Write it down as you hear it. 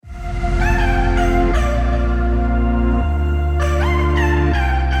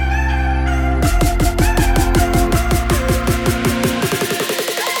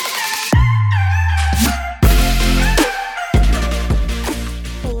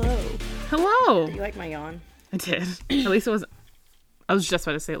Oh. Do you like my yawn? I did. At least it wasn't. I was just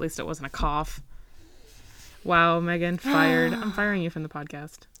about to say, at least it wasn't a cough. Wow, Megan, fired. I'm firing you from the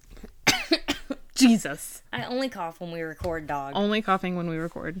podcast. Jesus. I only cough when we record, dog. Only coughing when we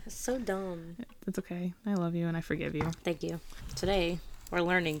record. It's so dumb. It's okay. I love you and I forgive you. Thank you. Today, we're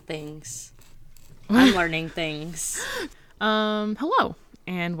learning things. I'm learning things. Hello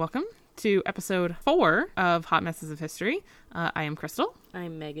and welcome to episode 4 of Hot Messes of History. I am Crystal.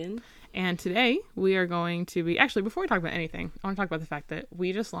 I'm Megan. And today we are going to be, actually, before we talk about anything, I want to talk about the fact that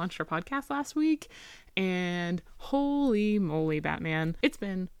we just launched our podcast last week, and holy moly, Batman, it's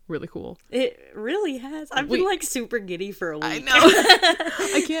been really cool. It really has. I've been like super giddy for a week. I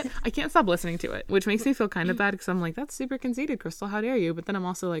know. I can't stop listening to it, which makes me feel kind of bad because I'm like, that's super conceited, Crystal. How dare you? But then I'm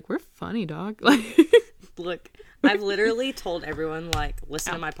also like, we're funny, dog. Like, look, I've literally told everyone, like,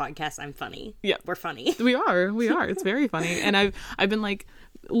 listen to my podcast. I'm funny. Yeah, we're funny. We are. It's very funny. And I've been like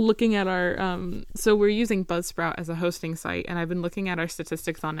looking at our so we're using Buzzsprout as a hosting site, and I've been looking at our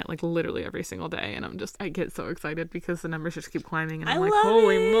statistics on it like literally every single day, and I get so excited because the numbers just keep climbing, and I'm like,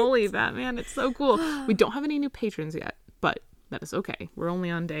 holy moly, Batman, it's so cool. We don't have any new patrons yet, but that is okay. We're only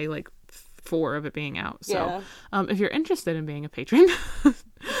on day like 4 of it being out. So if you're interested in being a patron,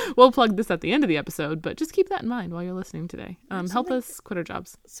 we'll plug this at the end of the episode, but just keep that in mind while you're listening today. Help us quit our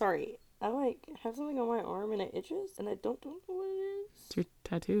jobs. Sorry, I like have something on my arm and it itches, and I don't know what it is. It's your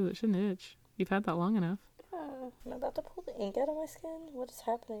tattoo. It shouldn't itch. You've had that long enough. I'm about to pull the ink out of my skin. What is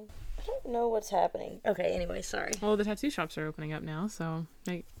happening? I don't know what's happening. Okay, anyway, sorry. Well, the tattoo shops are opening up now, so...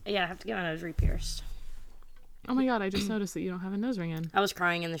 Yeah, I have to get my nose re-pierced. Oh my god, I just noticed that you don't have a nose ring in. I was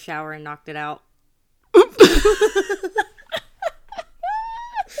crying in the shower and knocked it out.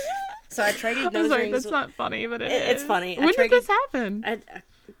 So I traded nose rings. That's not funny, but it's funny. When did this happen?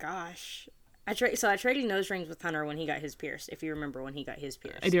 Gosh. I traded nose rings with Hunter when he got his pierced, if you remember when he got his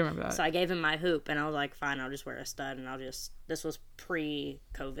pierced. I do remember that. So I gave him my hoop, and I was like, fine, I'll just wear a stud, and this was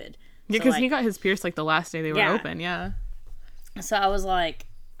pre-COVID. Yeah, because he got his pierced like the last day they were open, yeah. So I was like,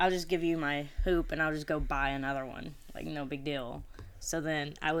 I'll just give you my hoop, and I'll just go buy another one. Like, no big deal. So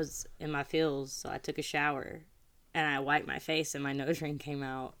then I was in my feels, so I took a shower, and I wiped my face, and my nose ring came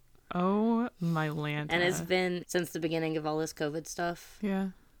out. Oh, my Lanta. And it's been since the beginning of all this COVID stuff. Yeah.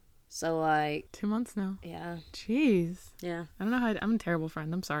 So, like... 2 months now. Yeah. Jeez. Yeah. I don't know how... I'm a terrible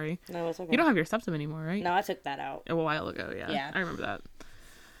friend. I'm sorry. No, it's okay. You don't have your septum anymore, right? No, I took that out. A while ago, yeah. Yeah. I remember that.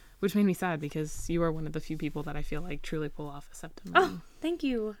 Which made me sad because you are one of the few people that I feel like truly pull off a septum. Oh, thank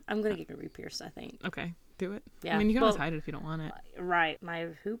you. I'm going to get it re-pierced, I think. Okay. Do it. Yeah. I mean, you can always hide it if you don't want it. Right. My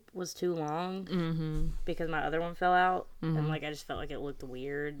hoop was too long because my other one fell out. And, like, I just felt like it looked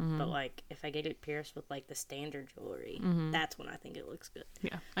weird. But, like, if I get it pierced with, like, the standard jewelry, that's when I think it looks good.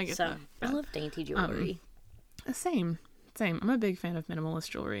 Yeah, I get that. I love dainty jewelry. Same. I'm a big fan of minimalist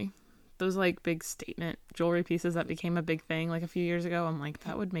jewelry. Those, like, big statement jewelry pieces that became a big thing, like, a few years ago, I'm like,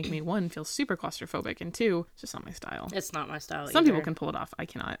 that would make me, 1, feel super claustrophobic, and 2, it's just not my style. It's not my style Some people can pull it off. I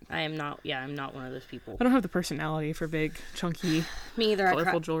cannot. I'm not one of those people. I don't have the personality for big, chunky, me either.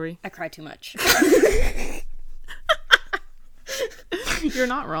 Colorful jewelry. I cry too much. You're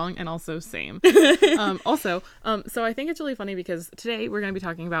not wrong, and also same. So I think it's really funny because today we're going to be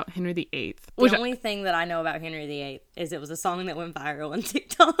talking about Henry VIII. The only thing that I know about Henry VIII is it was a song that went viral on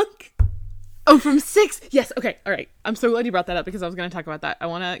TikTok. Oh, from 6. Yes. Okay. All right. I'm so glad you brought that up because I was going to talk about that. I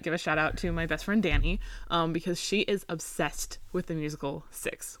want to give a shout out to my best friend Danny, because she is obsessed with the musical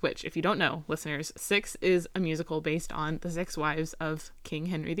 6, which, if you don't know, listeners, 6 is a musical based on the 6 wives of King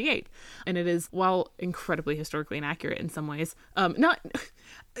Henry VIII. And it is, while incredibly historically inaccurate in some ways,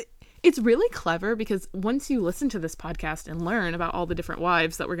 it's really clever because once you listen to this podcast and learn about all the different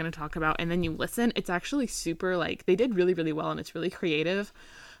wives that we're going to talk about, and then you listen, it's actually super, like, they did really, really well, and it's really creative.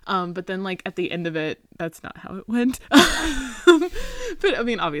 But then, like, at the end of it, that's not how it went. But I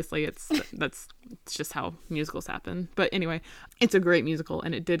mean, obviously it's just how musicals happen. But anyway, it's a great musical,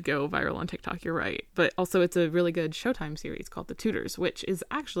 and it did go viral on TikTok. You're right. But also it's a really good Showtime series called The Tudors, which is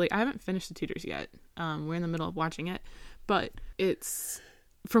actually, I haven't finished The Tudors yet. We're in the middle of watching it, but it's,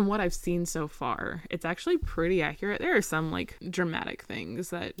 from what I've seen so far, it's actually pretty accurate. There are some, like, dramatic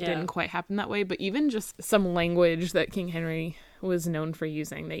things that didn't quite happen that way, but even just some language that King Henry was known for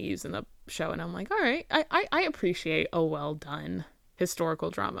using, they use in the show, and I'm like, all right, I appreciate a well done historical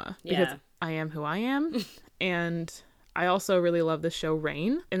drama because I am who I am. And I also really love the show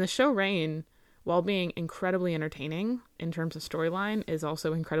Reign. And the show Reign, while being incredibly entertaining in terms of storyline, is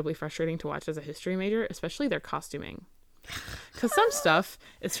also incredibly frustrating to watch as a history major, especially their costuming. Because some stuff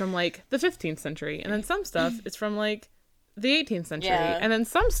is from, like, the 15th century, and then some stuff is from, like, the 18th century. Yeah. And then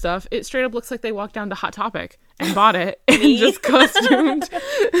some stuff, it straight up looks like they walked down to Hot Topic and bought it and just costumed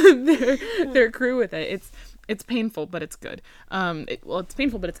their crew with it. It's painful, but it's good. It's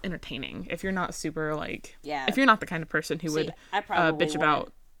painful, but it's entertaining. If you're not super like, if you're not the kind of person who would bitch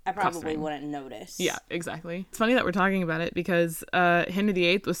about. I probably wouldn't notice. Yeah, exactly. It's funny that we're talking about it because Henry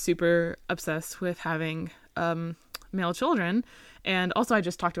VIII was super obsessed with having male children. And also I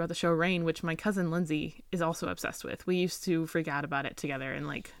just talked about the show Reign, which my cousin Lindsay is also obsessed with. We used to freak out about it together and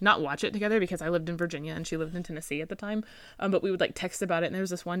like not watch it together because I lived in Virginia and she lived in Tennessee at the time. But we would like text about it. And there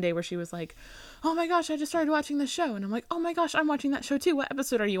was this one day where she was like, oh my gosh, I just started watching this show. And I'm like, oh my gosh, I'm watching that show too. What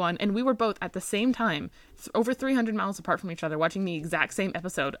episode are you on? And we were both at the same time, over 300 miles apart from each other, watching the exact same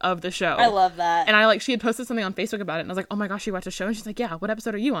episode of the show. I love that. And she had posted something on Facebook about it. And I was like, oh my gosh, you watched a show? And she's like, yeah, what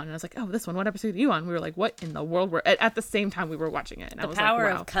episode are you on? And I was like, oh, this one. What episode are you on? We were like, what in the world? At the same time we were watching it. And I was power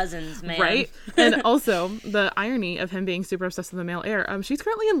like, wow. of cousins, man. Right? And also the irony of him being super obsessed with the male heir. She's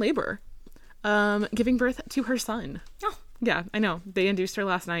currently in labor, giving birth to her son. Oh. Yeah, I know. They induced her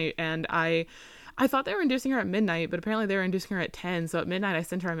last night, and I thought they were inducing her at midnight, but apparently they were inducing her at 10. So at midnight, I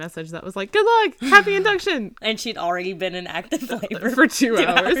sent her a message that was like, good luck, happy induction. And she'd already been in active labor for 2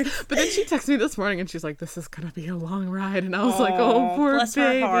 hours. But then she texted me this morning and she's like, this is going to be a long ride. And I was like, oh, poor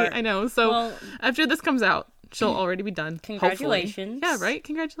baby. I know. So after this comes out, she'll already be done. Congratulations. Hopefully. Yeah, right?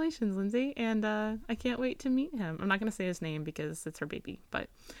 Congratulations, Lindsay. And I can't wait to meet him. I'm not going to say his name because it's her baby, but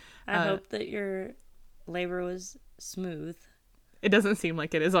I hope that your labor was smooth. It doesn't seem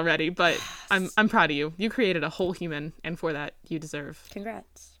like it is already, but I'm proud of you. You created a whole human, and for that, you deserve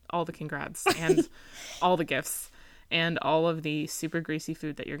congrats. All the congrats and all the gifts and all of the super greasy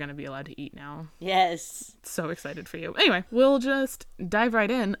food that you're going to be allowed to eat now. Yes. So excited for you. Anyway, we'll just dive right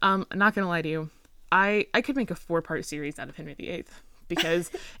in. I'm not going to lie to you. I could make a 4-part series out of Henry VIII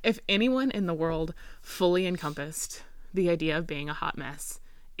because if anyone in the world fully encompassed the idea of being a hot mess,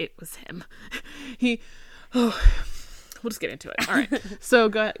 it was him. We'll just get into it. All right. So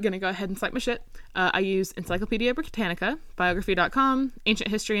gonna go ahead and cite my shit. I use Encyclopedia Britannica, biography.com, Ancient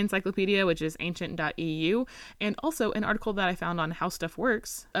History Encyclopedia, which is ancient.eu, and also an article that I found on How Stuff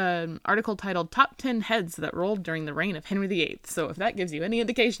Works, an article titled Top 10 Heads That Rolled During the Reign of Henry VIII. So if that gives you any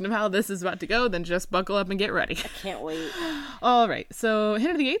indication of how this is about to go, then just buckle up and get ready. I can't wait. All right. So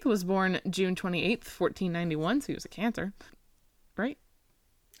Henry VIII was born June 28th, 1491, so he was a Cancer, right?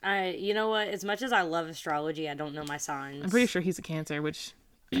 You know what? As much as I love astrology, I don't know my signs. I'm pretty sure he's a Cancer, which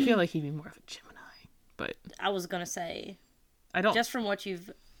I feel like he'd be more of a Gemini. But I was gonna say, I don't. Just from what you've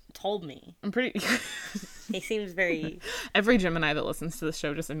told me, I'm pretty. He seems very. Every Gemini that listens to the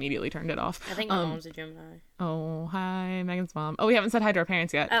show just immediately turned it off. I think my mom's a Gemini. Oh, hi, Megan's mom. Oh, we haven't said hi to our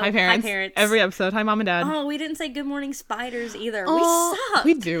parents yet. Oh, hi, parents. Hi, parents. Every episode. Hi, mom and dad. Oh, we didn't say good morning, spiders either. Oh, we suck.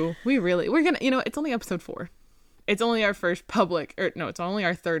 We do. We're gonna. It's only episode 4. It's only our first public, it's only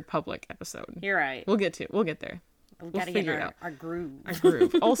our 3rd public episode. You're right. We'll get there. We gotta get our groove. Our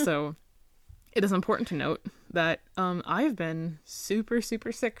groove. Also, it is important to note that I've been super,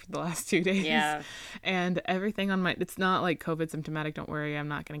 super sick for the last 2 days. Yeah. And everything on it's not like COVID symptomatic, don't worry, I'm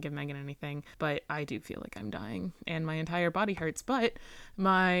not going to give Megan anything, but I do feel like I'm dying and my entire body hurts. But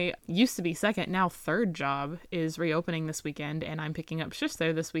my used to be 2nd, now 3rd job is reopening this weekend and I'm picking up shifts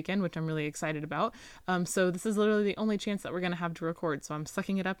there this weekend, which I'm really excited about. So this is literally the only chance that we're going to have to record. So I'm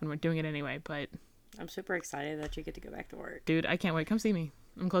sucking it up and we're doing it anyway, but I'm super excited that you get to go back to work. Dude, I can't wait. Come see me.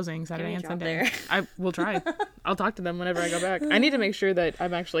 I'm closing Saturday and Sunday. There. I will try. I'll talk to them whenever I go back. I need to make sure that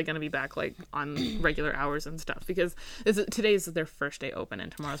I'm actually going to be back like on regular hours and stuff because today's their first day open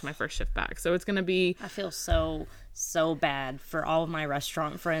and tomorrow's my first shift back. So it's going to be. I feel so bad for all of my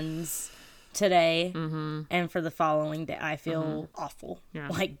restaurant friends today and for the following day. I feel awful. Yeah.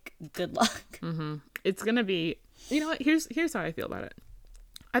 Like good luck. It's going to be. You know what? Here's how I feel about it.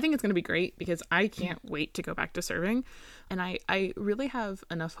 I think it's going to be great because I can't wait to go back to serving. And I really have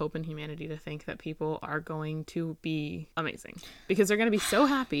enough hope in humanity to think that people are going to be amazing because they're going to be so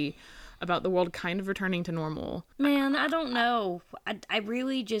happy about the world kind of returning to normal. Man, I don't know. I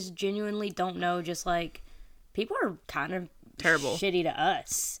really just genuinely don't know. Just like people are kind of terrible, shitty to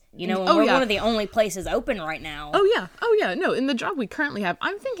us. You know, and we're one of the only places open right now. Oh yeah. No, in the job we currently have,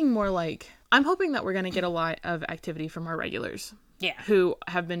 I'm thinking more like I'm hoping that we're going to get a lot of activity from our regulars. Yeah. Who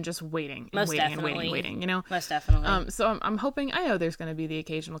have been just waiting and Most waiting definitely. and waiting, waiting, you know? Most definitely. So I'm hoping, I know there's going to be the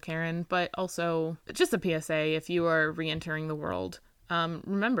occasional Karen, but also just a PSA, if you are re-entering the world,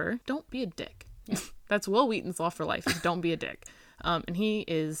 remember, don't be a dick. Yeah. That's Will Wheaton's law for life, is don't be a dick. And he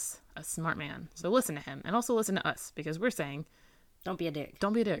is a smart man. So listen to him and also listen to us because we're saying, don't be a dick.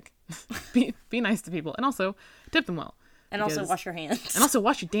 Don't be a dick. be nice to people and also tip them well. And also wash your hands. And also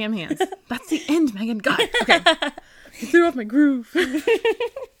wash your damn hands. That's the end, Megan. God. Okay. You threw off my groove.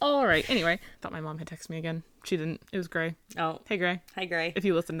 All right. Anyway, thought my mom had texted me again. She didn't. It was Gray. Oh. Hey, Gray. Hi, Gray. If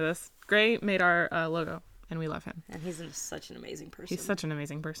you listen to this. Gray made our logo, and we love him. And he's such an amazing person. He's such an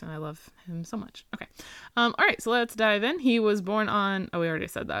amazing person. I love him so much. Okay. All right. So let's dive in. He was born on... Oh, we already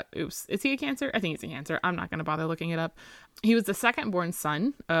said that. Oops. Is he a Cancer? I think he's a Cancer. I'm not going to bother looking it up. He was the second born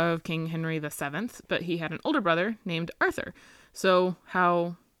son of King Henry VII, but he had an older brother named Arthur. So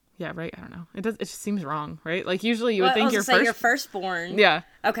how... Yeah, right. I don't know. It just seems wrong, right? Like usually you would think your firstborn. Yeah.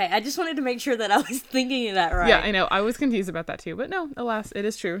 Okay, I just wanted to make sure that I was thinking of that right. Yeah, I know. I was confused about that too, but no, alas, it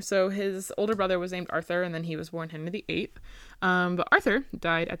is true. So his older brother was named Arthur, and then he was born Henry VIII. But Arthur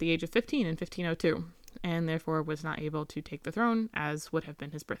died at the age of 15 in 1502, and therefore was not able to take the throne, as would have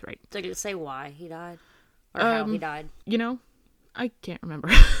been his birthright. Did it say why he died, or how he died? You know, I can't remember.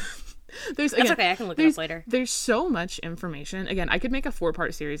 That's okay. I can look it up later. There's so much information. Again, I could make a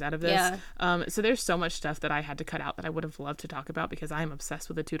 4-part series out of this. Yeah. So there's so much stuff that I had to cut out that I would have loved to talk about because I'm obsessed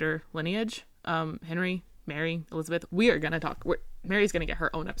with the Tudor lineage. Henry, Mary, Elizabeth. We are gonna talk. Mary's gonna get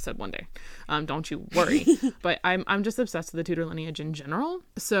her own episode one day. Don't you worry. But I'm just obsessed with the Tudor lineage in general.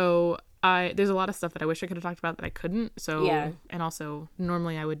 So there's a lot of stuff that I wish I could have talked about that I couldn't. So yeah. And also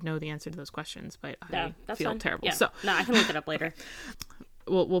normally I would know the answer to those questions, but I feel terrible. Yeah. So no, I can look it up later.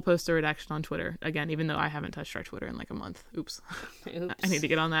 We'll post a redaction on Twitter again, even though I haven't touched our Twitter in like a month. Oops. I need to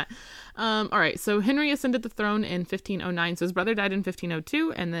get on that. All right. So Henry ascended the throne in 1509. So his brother died in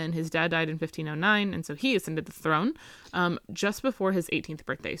 1502, and then his dad died in 1509, and so he ascended the throne just before his 18th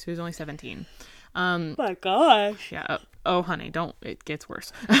birthday. So he was only 17. My gosh. Yeah. Oh, honey, don't. It gets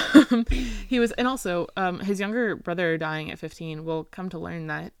worse. He was, and also his younger brother dying at 15. We'll come to learn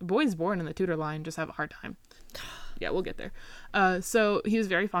that boys born in the Tudor line just have a hard time. Yeah, we'll get there. So he was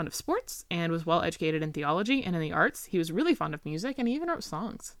very fond of sports and was well educated in theology and in the arts. He was really fond of music, and he even wrote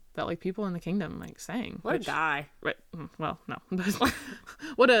songs that like people in the kingdom like sang. What a guy. Right. Well, no.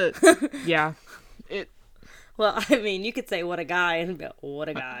 Yeah. Well, I mean, you could say what a guy and be, what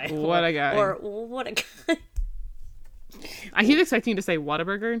a guy. What a guy. Or what a guy. I keep expecting you to say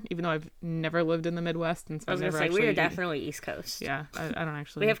Whataburger, even though I've never lived in the Midwest. And so I was going to say, we are definitely East Coast. Yeah, I don't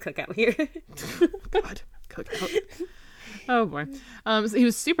actually. We have cookout here. God, cookout. Oh, boy. So he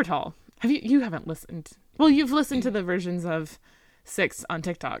was super tall. You haven't listened. Well, you've listened to the versions of 6 on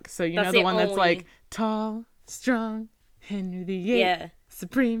TikTok. So you know the one that's like, tall, strong, Henry VIII, yeah.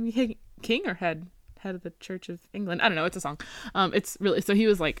 Supreme King or head of the Church of England. I don't know. It's a song. It's really, so he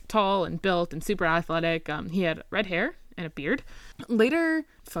was like tall and built and super athletic. He had red hair and a beard. Later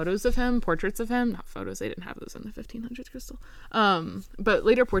photos of him, portraits of him, not photos, they didn't have those in the 1500s, Crystal. But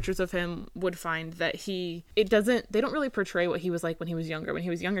later portraits of him would find that they don't really portray what he was like when he was younger. When he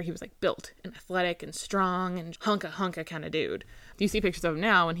was younger, he was like built and athletic and strong and hunka kind of dude. You see pictures of him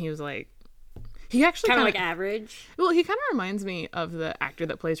now and he was like, he actually kind of like average. Well, he kind of reminds me of the actor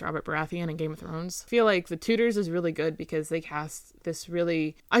that plays Robert Baratheon in Game of Thrones. I feel like The Tudors is really good because they cast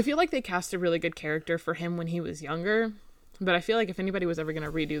I feel like they cast a really good character for him when he was younger. But I feel like if anybody was ever going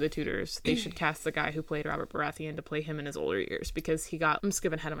to redo The Tudors, they should cast the guy who played Robert Baratheon to play him in his older years because I'm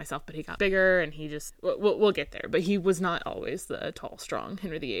skipping ahead of myself, but he got bigger and he just, we'll get there. But he was not always the tall, strong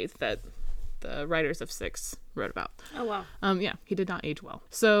Henry VIII that the writers of 6 wrote about. Oh, wow. Yeah, he did not age well.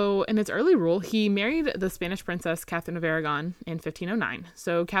 So in his early rule, he married the Spanish princess Catherine of Aragon in 1509.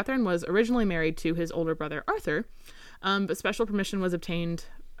 So Catherine was originally married to his older brother Arthur, but special permission was obtained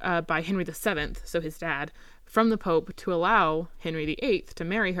by Henry VII, so his dad, from the Pope to allow Henry VIII to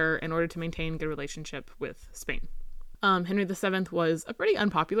marry her in order to maintain good relationship with Spain. Henry VII was a pretty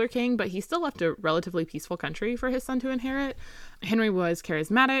unpopular king, but he still left a relatively peaceful country for his son to inherit. Henry was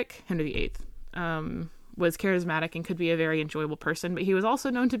charismatic. Henry VIII was charismatic and could be a very enjoyable person, but he was also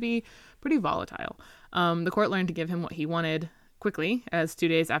known to be pretty volatile. The court learned to give him what he wanted quickly, as 2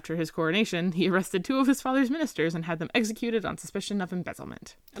 days after his coronation, he arrested 2 of his father's ministers and had them executed on suspicion of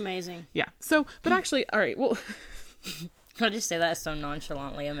embezzlement. Amazing. Yeah. So, but actually, all right, well... I'll just say that so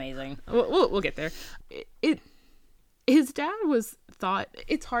nonchalantly amazing. We'll get there. His dad was thought,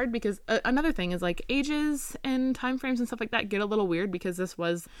 it's hard because another thing is like ages and time frames and stuff like that get a little weird because this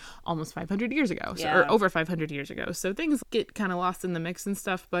was almost 500 years ago, or over 500 years ago. So things get kind of lost in the mix and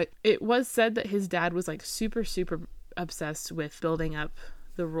stuff, but it was said that his dad was like super, super obsessed with building up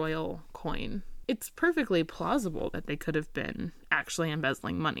the royal coin. It's perfectly plausible that they could have been actually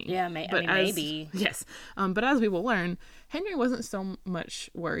embezzling money. Yeah, maybe. Yes. But as we will learn, Henry wasn't so much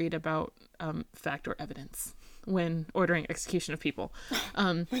worried about fact or evidence. when ordering execution of people.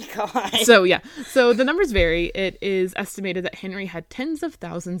 Oh my God. So the numbers vary. It is estimated that Henry had tens of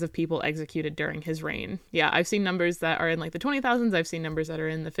thousands of people executed during his reign. Yeah, I've seen numbers that are in like the 20,000s. I've seen numbers that are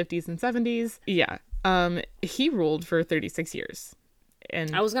in the 50s and 70s. Yeah. He ruled for 36 years.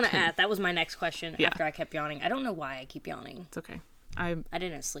 And I was going to ask, that was my next question after I kept yawning. I don't know why I keep yawning. It's okay. I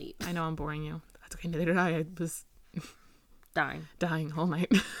didn't sleep. I know I'm boring you. That's okay. Neither did I. I was dying all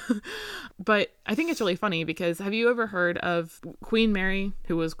night. But I think it's really funny because have you ever heard of Queen Mary,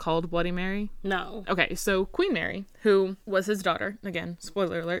 who was called Bloody Mary? No. Okay, so Queen Mary, who was his daughter, again,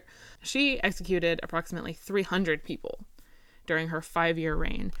 spoiler alert, she executed approximately 300 people during her 5-year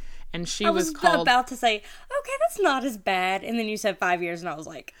reign. And she was called... about to say, okay, that's not as bad. And then you said 5 years, and I was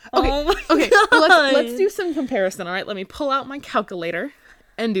like, okay, oh my okay, God. let's do some comparison, all right? Let me pull out my calculator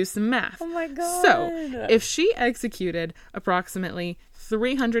and do some math. Oh my God. So, if she executed approximately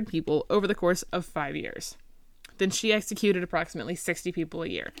 300 people over the course of 5 years, then she executed approximately 60 people a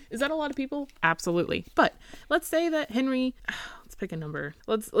year. Is that a lot of people? Absolutely. But let's say that Henry... Let's pick a number.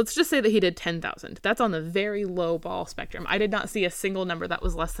 Let's just say that he did 10,000. That's on the very low ball spectrum. I did not see a single number that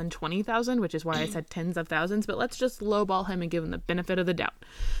was less than 20,000, which is why I said tens of thousands, but let's just lowball him and give him the benefit of the doubt.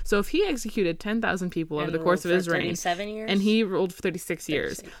 So if he executed 10,000 people over the course of his reign, and he ruled for 36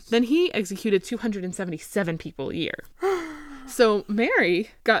 years, then he executed 277 people a year. So Mary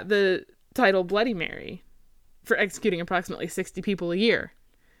got the title Bloody Mary for executing approximately 60 people a year.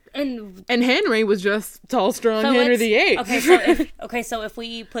 And Henry was just tall, strong Henry VIII. So if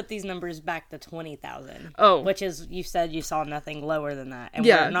we put these numbers back to 20,000, which is, you said you saw nothing lower than that, and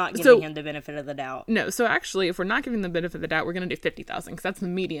we're not giving him the benefit of the doubt. No, so actually, if we're not giving the benefit of the doubt, we're going to do 50,000, because that's the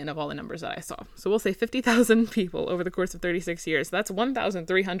median of all the numbers that I saw. So we'll say 50,000 people over the course of 36 years. So that's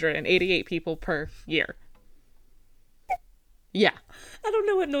 1,388 people per year. Yeah. I don't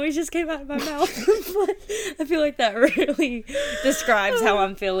know what noise just came out of my mouth, but I feel like that really describes how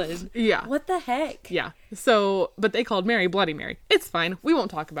I'm feeling. Yeah. What the heck? Yeah. So, but they called Mary Bloody Mary. It's fine. We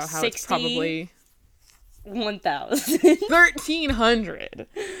won't talk about how it's probably... 1,000. 1,300.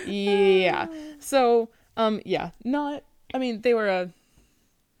 Yeah. So, they were a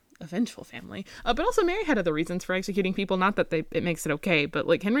vengeful family, but also Mary had other reasons for executing people. Not that it makes it okay, but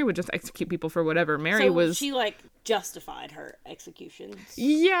like Henry would just execute people for whatever. Mary was... she like justified her executions.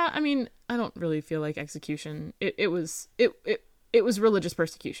 Yeah, I mean, I don't really feel like execution. It was religious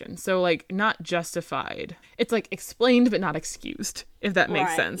persecution, so like not justified. It's like explained but not excused, if that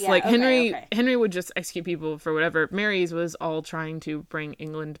makes sense. Yeah, like Henry would just execute people for whatever. Mary's was all trying to bring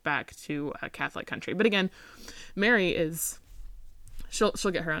England back to a Catholic country. But again, Mary is... She'll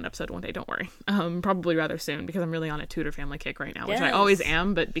get her own episode one day, don't worry. Probably rather soon, because I'm really on a Tudor family kick right now, which I always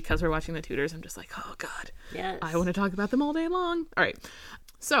am, but because we're watching the Tudors, I'm just like, oh God. Yes. I want to talk about them all day long. All right.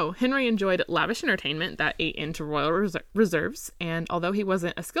 So, Henry enjoyed lavish entertainment that ate into royal reserves, and although he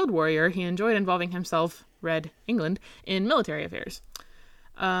wasn't a skilled warrior, he enjoyed involving himself, Red England, in military affairs.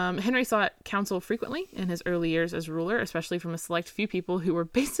 Henry sought counsel frequently in his early years as ruler, especially from a select few people who were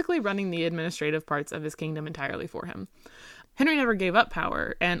basically running the administrative parts of his kingdom entirely for him. Henry never gave up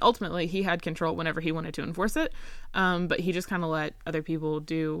power, and ultimately he had control whenever he wanted to enforce it, but he just kind of let other people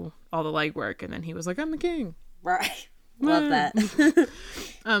do all the legwork, and then he was like, I'm the king. Right. Love that.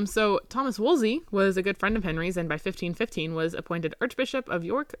 So Thomas Wolsey was a good friend of Henry's, and by 1515 was appointed Archbishop of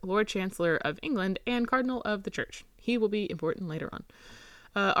York, Lord Chancellor of England, and Cardinal of the Church. He will be important later on.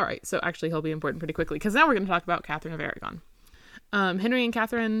 All right, so actually he'll be important pretty quickly, because now we're going to talk about Catherine of Aragon. Henry and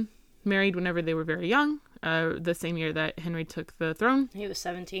Catherine married whenever they were very young, the same year that Henry took the throne. He was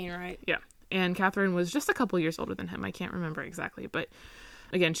 17, right? Yeah. And Catherine was just a couple years older than him. I can't remember exactly. But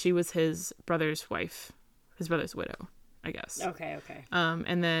again, she was his brother's wife, his brother's widow, I guess. Okay.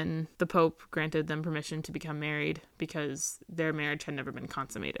 And then the Pope granted them permission to become married because their marriage had never been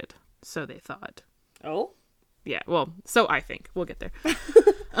consummated. So they thought. Oh? Yeah, well, so I think. We'll get there.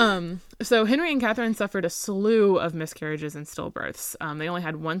 So Henry and Catherine suffered a slew of miscarriages and stillbirths. They only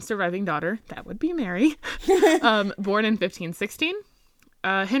had one surviving daughter. That would be Mary. Born in 1516.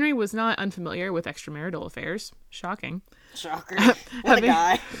 Henry was not unfamiliar with extramarital affairs. Shocking. Shocker. What a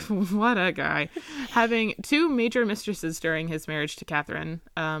guy. What a guy. Having two major mistresses during his marriage to Catherine.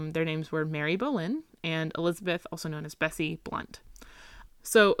 Their names were Mary Boleyn and Elizabeth, also known as Bessie Blunt.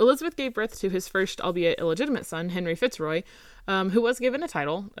 So Elizabeth gave birth to his first, albeit illegitimate son, Henry Fitzroy, who was given a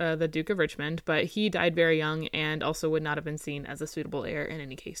title, the Duke of Richmond, but he died very young and also would not have been seen as a suitable heir in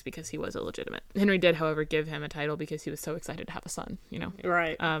any case because he was illegitimate. Henry did, however, give him a title because he was so excited to have a son,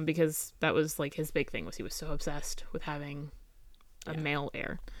 Right. Because that was like his big thing, was he was so obsessed with having a male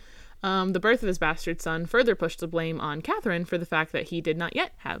heir. The birth of his bastard son further pushed the blame on Catherine for the fact that he did not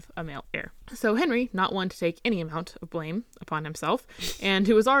yet have a male heir. So Henry, not one to take any amount of blame upon himself, and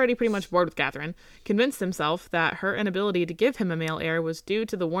who was already pretty much bored with Catherine, convinced himself that her inability to give him a male heir was due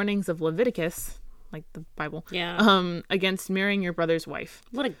to the warnings of Leviticus, like the Bible, against marrying your brother's wife.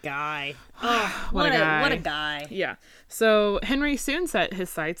 What a guy. Oh, what a guy. Yeah. So Henry soon set his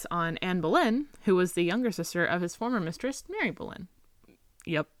sights on Anne Boleyn, who was the younger sister of his former mistress, Mary Boleyn.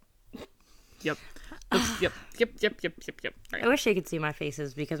 Yep. Yep. Yep. Right. I wish they could see my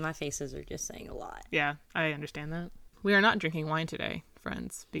faces, because my faces are just saying a lot. Yeah, I understand that. We are not drinking wine today,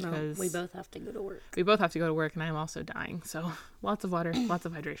 friends, because we both have to go to work. We both have to go to work, and I am also dying. So lots of water, lots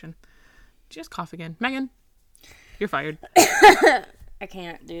of hydration. Did you just cough again? Megan, you're fired. I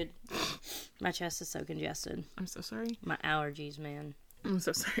can't, dude. My chest is so congested. I'm so sorry. My allergies, man. I'm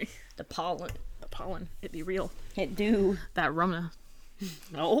so sorry. The pollen. It be real. It do. That Rona.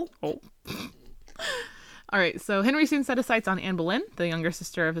 No. Oh. All right, so Henry soon set his sights on Anne Boleyn, the younger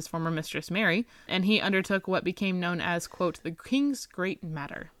sister of his former mistress Mary, and he undertook what became known as, quote, the King's Great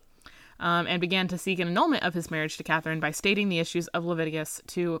Matter, and began to seek an annulment of his marriage to Catherine by stating the issues of Leviticus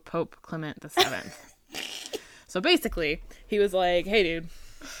to Pope Clement VII. So basically, he was like, hey, dude,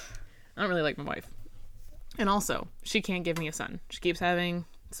 I don't really like my wife. And also, she can't give me a son. She keeps having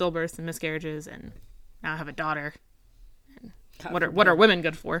stillbirths and miscarriages, and now I have a daughter. What are women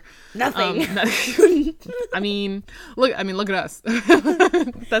good for? Nothing. I mean, look at us.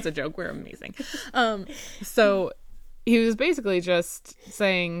 That's a joke. We're amazing. So he was basically just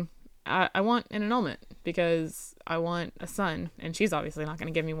saying, I want an annulment because I want a son, and she's obviously not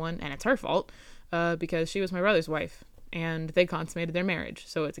going to give me one, and it's her fault because she was my brother's wife, and they consummated their marriage,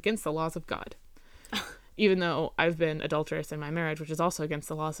 so it's against the laws of God. Even though I've been adulterous in my marriage, which is also against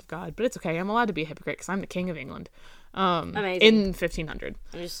the laws of God, but it's okay. I'm allowed to be a hypocrite because I'm the king of England. Amazing. In 1500.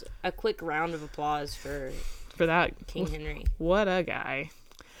 Just a quick round of applause for that. King Henry. What a guy.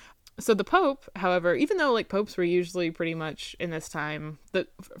 So the Pope, however, even though like popes were usually pretty much in this time,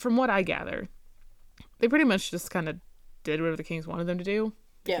 from what I gather, they pretty much just kind of did whatever the kings wanted them to do.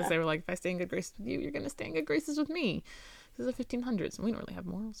 Because they were like, if I stay in good graces with you, you're going to stay in good graces with me. This is the 1500s, and we don't really have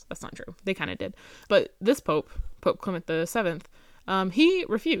morals. That's not true. They kind of did. But this Pope Clement VII, he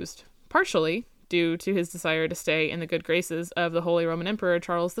refused, partially due to his desire to stay in the good graces of the Holy Roman Emperor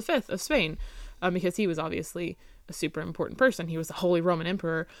Charles V of Spain, because he was obviously a super important person. He was the Holy Roman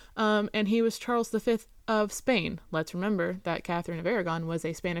Emperor, and he was Charles V of Spain. Let's remember that Catherine of Aragon was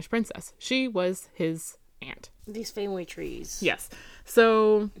a Spanish princess. She was his aunt. These family trees. Yes.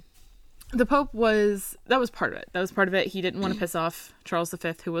 So the Pope that was part of it. He didn't want to piss off Charles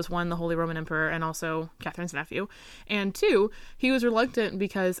V, who was one, the Holy Roman Emperor, and also Catherine's nephew. And two, he was reluctant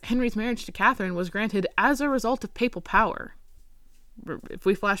because Henry's marriage to Catherine was granted as a result of papal power. If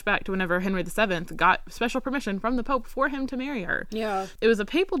we flash back to whenever Henry VII got special permission from the Pope for him to marry her. Yeah. It was a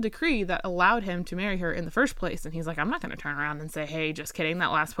papal decree that allowed him to marry her in the first place. And he's like, I'm not going to turn around and say, hey, just kidding.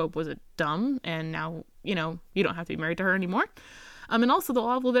 That last Pope was dumb. And now, you don't have to be married to her anymore. And also the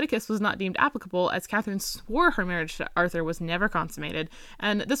law of Leviticus was not deemed applicable as Catherine swore her marriage to Arthur was never consummated.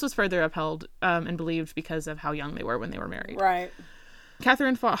 And this was further upheld and believed because of how young they were when they were married. Right.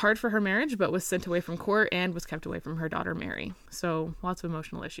 Catherine fought hard for her marriage, but was sent away from court and was kept away from her daughter Mary. So lots of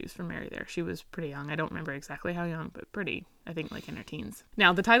emotional issues for Mary there. She was pretty young. I don't remember exactly how young, but pretty, I think like in her teens.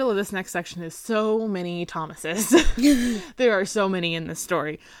 Now, the title of this next section is So Many Thomases. There are so many in this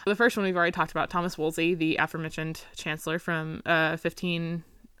story. The first one we've already talked about, Thomas Wolsey, the aforementioned chancellor from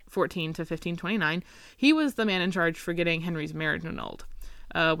 1514 to 1529. He was the man in charge for getting Henry's marriage annulled.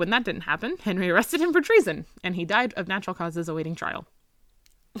 When that didn't happen, Henry arrested him for treason, and he died of natural causes awaiting trial.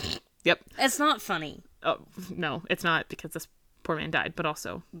 Yep. It's not funny. Oh, no, it's not, because this poor man died, but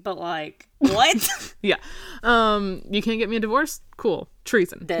also. But like, what? Yeah. You can't get me a divorce? Cool.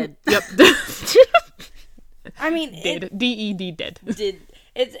 Treason. Dead. Yep. I mean, dead. D-E-D, dead.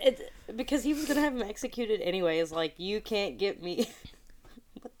 It's because he was gonna have him executed anyways. Like, you can't get me.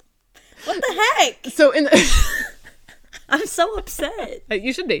 What the heck? So in the... I'm so upset.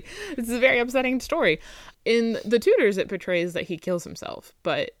 You should be. It's a very upsetting story. In the Tudors, it portrays that he kills himself,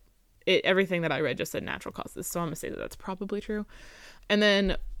 but everything that I read just said natural causes, so I'm gonna say that that's probably true. And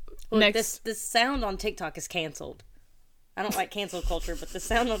then next, this sound on TikTok is canceled. I don't like cancel culture, but the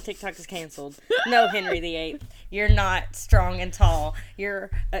sound on TikTok is canceled. No, Henry VIII, you're not strong and tall. You're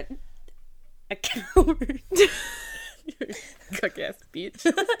a coward. Cook-ass bitch.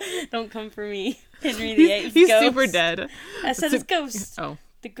 Don't come for me, Henry VIII. He's super dead. I said it's ghost. Oh.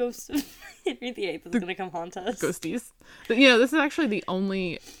 The ghost of Henry VIII is going to come haunt us. Ghosties. But, this is actually the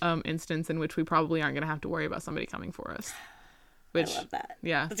only instance in which we probably aren't going to have to worry about somebody coming for us. which I love that.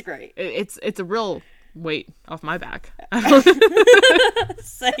 yeah, That's great. It's a real weight off my back.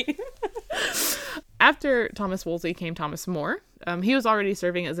 Same. After Thomas Wolsey came Thomas More. He was already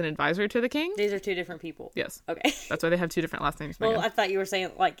serving as an advisor to the king. These are two different people. Yes. Okay. That's why they have two different last names. Well, I thought you were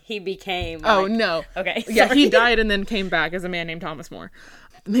saying, like, he became... Oh, like... no. Okay. Yeah, sorry. he died and then came back as a man named Thomas More.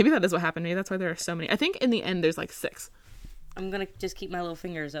 Maybe that is what happened. Maybe that's why there are so many. I think in the end there's like 6. I'm going to just keep my little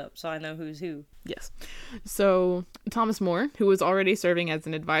fingers up so I know who's who. Yes. So Thomas More, who was already serving as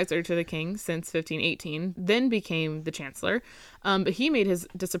an advisor to the king since 1518, then became the chancellor. But he made his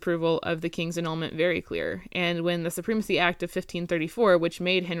disapproval of the king's annulment very clear. And when the Supremacy Act of 1534, which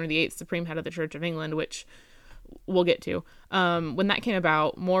made Henry VIII supreme head of the Church of England, which we'll get to, when that came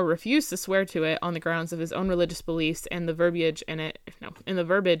about, More refused to swear to it on the grounds of his own religious beliefs and the verbiage in it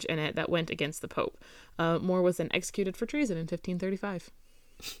that went against the Pope. More was then executed for treason in 1535.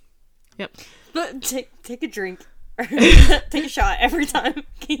 Yep. But take a drink. Take a shot every time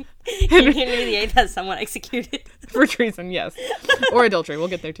King Henry VIII has someone executed. For treason, yes. Or adultery. We'll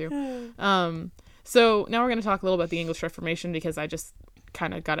get there too. So now we're going to talk a little about the English Reformation because I just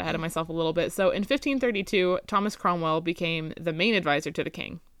kind of got ahead of myself a little bit. So in 1532, Thomas Cromwell became the main advisor to the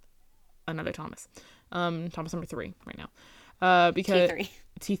king. Another Thomas. Thomas number 3 right now. Because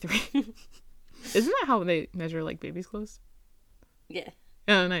T3. Isn't that how they measure like babies' clothes? Yeah.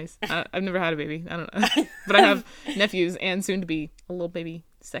 Oh, nice. I've never had a baby. I don't know. But I have nephews and soon to be a little baby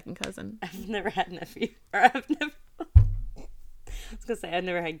second cousin. I've never had nephew. Or I was going to say I've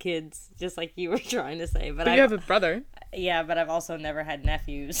never had kids, just like you were trying to say. But you have a brother. Yeah, but I've also never had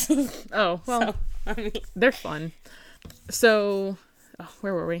nephews. Oh, well, so, I mean... they're fun. So,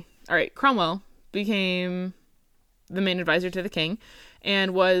 where were we? All right, Cromwell became the main advisor to the king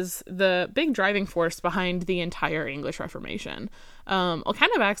and was the big driving force behind the entire English Reformation, kind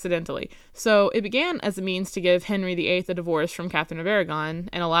of accidentally. So it began as a means to give Henry VIII a divorce from Catherine of Aragon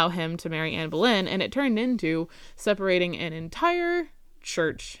and allow him to marry Anne Boleyn, and it turned into separating an entire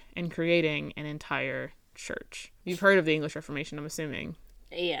church and creating an entire church. You've heard of the English Reformation, I'm assuming.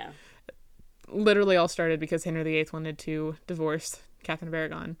 Yeah. Literally all started because Henry VIII wanted to divorce Catherine of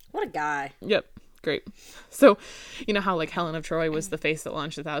Aragon. What a guy. Yep. Great. So, you know how like Helen of Troy was the face that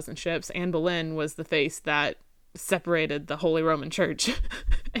launched 1,000 ships? Anne Boleyn was the face that separated the Holy Roman Church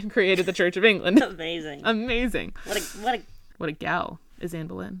and created the Church of England. Amazing. Amazing. What a gal is Anne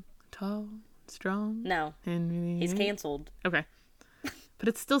Boleyn. Tall, strong. No. He's canceled. Okay. But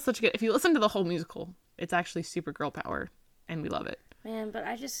it's still such a good... If you listen to the whole musical, it's actually super girl power, and we love it. Man, but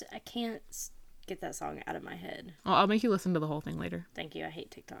I can't get that song out of my head. Well, I'll make you listen to the whole thing later. Thank you. I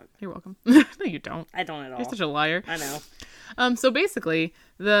hate TikTok. You're welcome. No, you don't. I don't at all. You're such a liar. I know. So basically,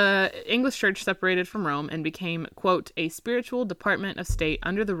 the English church separated from Rome and became, quote, a spiritual department of state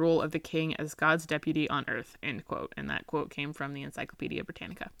under the rule of the king as God's deputy on earth, end quote. And that quote came from the Encyclopedia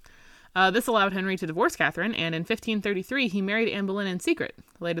Britannica. This allowed Henry to divorce Catherine, and in 1533 he married Anne Boleyn in secret.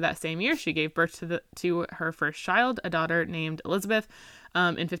 Later that same year, she gave birth to her first child, a daughter named Elizabeth. In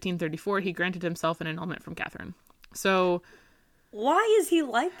 1534, he granted himself an annulment from Catherine. So, why is he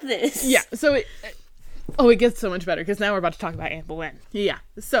like this? Yeah. So it gets so much better because now we're about to talk about Anne Boleyn. Yeah.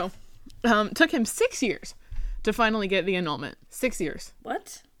 So, took him 6 years to finally get the annulment. 6 years.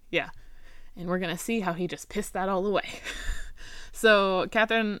 What? Yeah. And we're gonna see how he just pissed that all away. So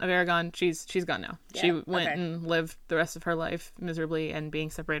Catherine of Aragon, she's gone now. Yeah, she went and lived the rest of her life miserably and being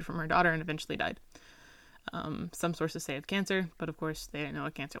separated from her daughter and eventually died. Some sources say of cancer, but of course they didn't know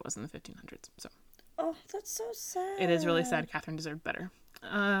what cancer was in the 1500s. So. Oh, that's so sad. It is really sad. Catherine deserved better.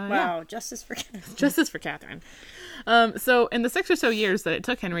 Wow, yeah. Justice for Catherine. Justice for Catherine. So in the 6 or so years that it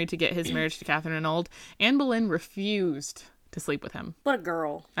took Henry to get his marriage to Catherine annulled, Anne Boleyn refused to sleep with him. What a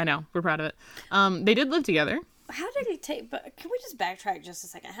girl. I know. We're proud of it. They did live together. How did he take... But can we just backtrack just a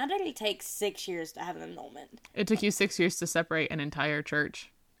second? How did he take 6 years to have an annulment? It took you 6 years to separate an entire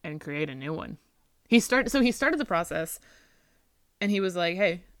church and create a new one. He started the process, and he was like,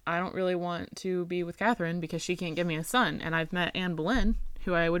 hey, I don't really want to be with Catherine because she can't give me a son, and I've met Anne Boleyn,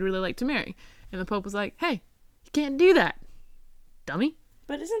 who I would really like to marry. And the Pope was like, hey, you can't do that, dummy.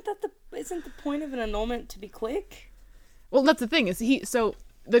 But isn't the point of an annulment to be quick? Well, that's the thing, is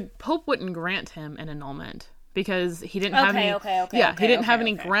the Pope wouldn't grant him an annulment. Because he didn't have any... he didn't have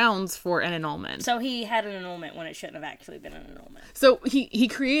any grounds for an annulment. So he had an annulment when it shouldn't have actually been an annulment. So he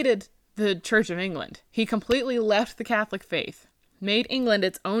created the Church of England. He completely left the Catholic faith, made England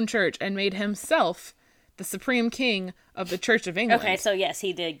its own church, and made himself the supreme king of the Church of England. Okay, so yes,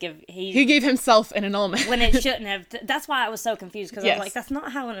 he did give... He gave himself an annulment. When it shouldn't have... That's why I was so confused, because I Yes. was like, that's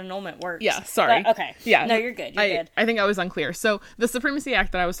not how an annulment works. Yeah, sorry. But, okay. Yeah. No, you're good. You're good. I think I was unclear. So the Supremacy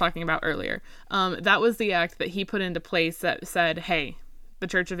Act that I was talking about earlier, that was the act that he put into place that said, hey, the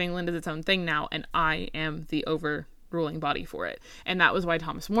Church of England is its own thing now, and I am the overruling body for it. And that was why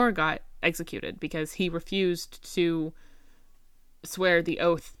Thomas More got executed, because he refused to swear the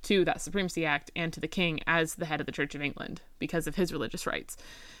oath to that Supremacy Act and to the king as the head of the Church of England because of his religious rights.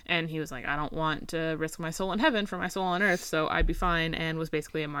 And he was like, I don't want to risk my soul in heaven for my soul on earth, so I'd be fine, and was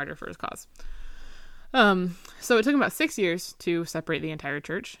basically a martyr for his cause. So it took him about 6 years to separate the entire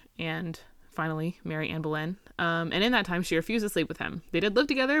church and finally marry Anne Boleyn. And in that time, she refused to sleep with him. They did live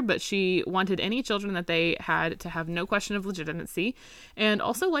together, but she wanted any children that they had to have no question of legitimacy, and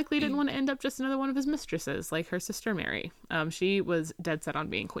also likely didn't want to end up just another one of his mistresses, like her sister Mary. She was dead set on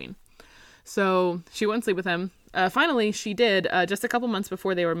being queen. So she wouldn't sleep with him. Finally, she did, just a couple months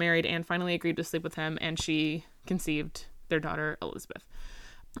before they were married, and finally agreed to sleep with him, and she conceived their daughter, Elizabeth.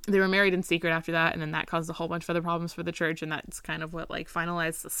 They were married in secret after that, and then that caused a whole bunch of other problems for the church, and that's kind of what, like,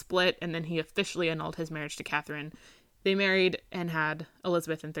 finalized the split, and then he officially annulled his marriage to Catherine. They married and had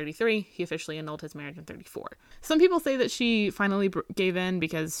Elizabeth in 33. He officially annulled his marriage in 34. Some people say that she finally gave in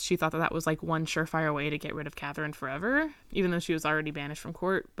because she thought that that was, like, one surefire way to get rid of Catherine forever, even though she was already banished from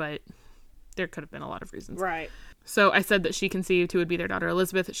court, but there could have been a lot of reasons. Right. So I said that she conceived who would be their daughter,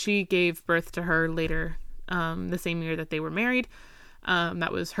 Elizabeth. She gave birth to her later, the same year that they were married.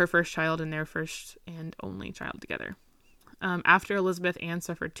 That was her first child and their first and only child together. After Elizabeth, Anne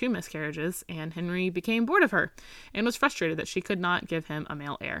suffered 2 miscarriages, and Henry became bored of her and was frustrated that she could not give him a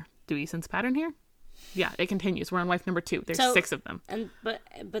male heir. Do we sense a pattern here? Yeah, it continues. We're on wife number 2. There's 6 of them.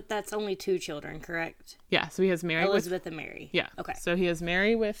 But that's only 2 children, correct? Yeah, so he has Mary Elizabeth and Mary. Yeah. Okay. So he has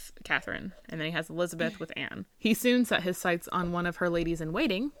Mary with Catherine, and then he has Elizabeth with Anne. He soon set his sights on one of her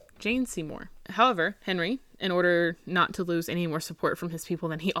ladies-in-waiting, Jane Seymour. However, Henry, in order not to lose any more support from his people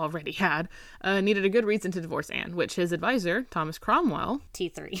than he already had, needed a good reason to divorce Anne, which his advisor, Thomas Cromwell,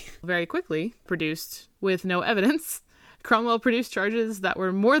 T3, very quickly produced with no evidence. Cromwell produced charges that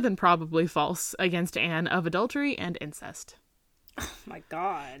were more than probably false against Anne of adultery and incest. Oh my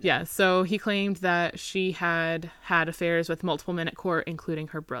God. Yeah, so he claimed that she had had affairs with multiple men at court, including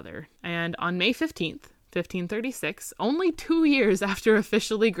her brother. And on May 15th, 1536, only 2 years after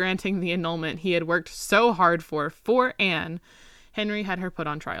officially granting the annulment he had worked so hard for Anne, Henry had her put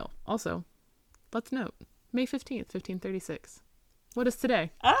on trial. Also, let's note, May 15th, 1536. What is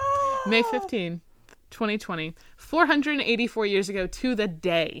today? Oh! May 15th, 2020. 484 years ago to the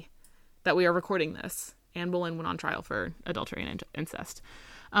day that we are recording this, Anne Boleyn went on trial for adultery and incest.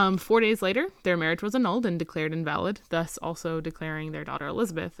 4 days later, their marriage was annulled and declared invalid, thus also declaring their daughter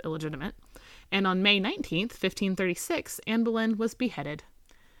Elizabeth illegitimate. And on May 19th, 1536, Anne Boleyn was beheaded.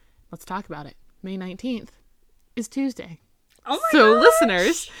 Let's talk about it. May 19th is Tuesday. Oh my So, gosh.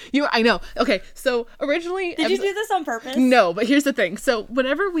 listeners, I know. Okay, so originally... Did you do this on purpose? No, but here's the thing. So,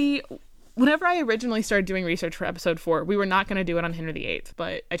 whenever I originally started doing research for episode 4, we were not going to do it on Henry VIII,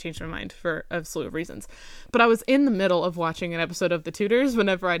 but I changed my mind for a slew of reasons. But I was in the middle of watching an episode of The Tudors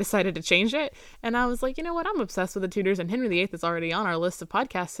whenever I decided to change it, and I was like, you know what, I'm obsessed with The Tudors, and Henry VIII is already on our list of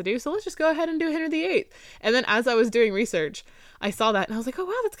podcasts to do, so let's just go ahead and do Henry VIII. And then as I was doing research, I saw that, and I was like, oh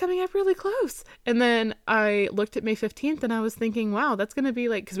wow, that's coming up really close. And then I looked at May 15th, and I was thinking, wow, that's going to be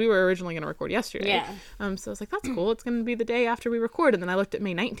like, because we were originally going to record yesterday. Yeah. So I was like, that's cool, it's going to be the day after we record. And then I looked at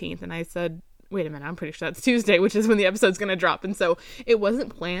May 19th, and I said, wait a minute, I'm pretty sure that's Tuesday, which is when the episode's going to drop. And so it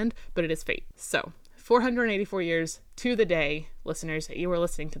wasn't planned, but it is fate. So 484 years to the day, listeners, that you were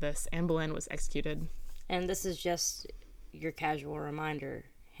listening to this, Anne Boleyn was executed. And this is just your casual reminder,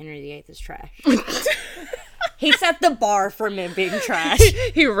 Henry VIII is trash. He set the bar for men being trash.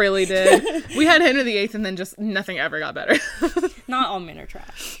 He really did. We had Henry VIII and then just nothing ever got better. Not all men are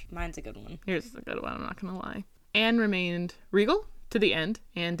trash. Mine's a good one. Here's a good one, I'm not going to lie. Anne remained regal to the end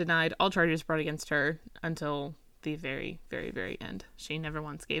and denied all charges brought against her until the very, very, very end. She never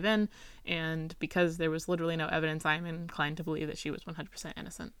once gave in, and because there was literally no evidence, I'm inclined to believe that she was 100%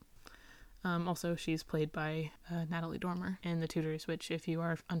 innocent. Also, she's played by Natalie Dormer in The Tudors, which, if you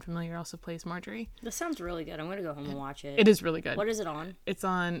are unfamiliar, also plays Marjorie. This sounds really good. I'm going to go home and watch it. It is really good. What is it on? It's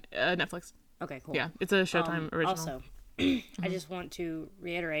on Netflix. Okay, cool. Yeah, it's a Showtime original. Also, I just want to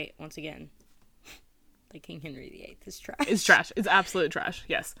reiterate once again, that King Henry VIII is trash. It's trash. It's absolute trash,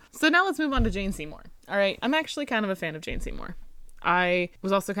 yes. So now let's move on to Jane Seymour. All right, I'm actually kind of a fan of Jane Seymour. I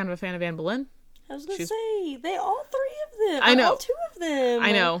was also kind of a fan of Anne Boleyn. I was going to say, they all 3 of them. I know. All 2 of them.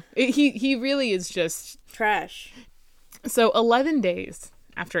 I know. He really is just... Trash. So 11 days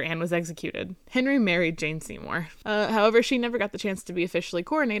after Anne was executed, Henry married Jane Seymour. However, she never got the chance to be officially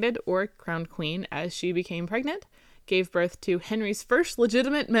coronated or crowned queen as she became pregnant, gave birth to Henry's first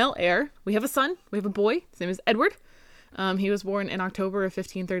legitimate male heir. We have a son. We have a boy. His name is Edward. He was born in October of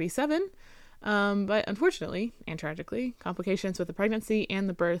 1537. But unfortunately and tragically, complications with the pregnancy and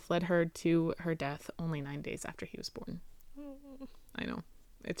the birth led her to her death only 9 days after he was born. I know.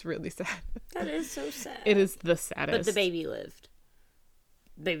 It's really sad. That is so sad. It is the saddest. But the baby lived.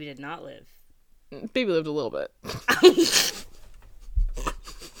 Baby did not live. Baby lived a little bit.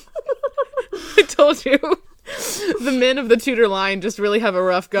 I told you. The men of the Tudor line just really have a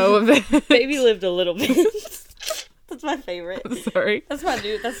rough go of it. Baby lived a little bit. That's my favorite. Sorry. That's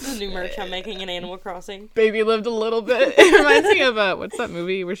the new merch I'm making in Animal Crossing. Baby lived a little bit. It reminds me of, what's that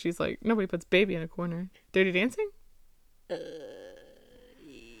movie where she's like, nobody puts baby in a corner? Dirty Dancing? Yeah.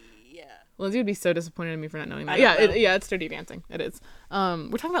 Lindsay would be so disappointed in me for not knowing that. Yeah, it's Dirty Dancing. It is. We're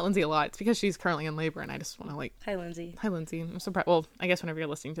talking about Lindsay a lot. It's because she's currently in labor, and I just want to Hi, Lindsay. Hi, Lindsay. I'm so proud. Well, I guess whenever you're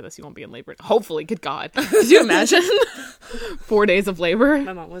listening to this, you won't be in labor. Hopefully. Good God. Could you imagine? 4 days of labor?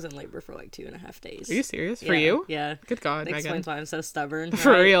 My mom was in labor for like 2.5 days. Are you serious? For you? Yeah. Good God, That Megan. explains why I'm so stubborn.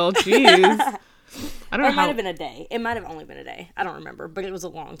 For right? real. Jeez. I don't know It might have been a day. It might have only been a day. I don't remember, but it was a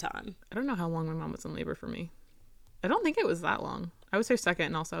long time. I don't know how long my mom was in labor for me. I don't think it was that long. I was her second,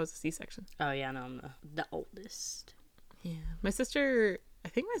 and also I was a C-section. Oh, yeah, no, I'm the oldest. Yeah. I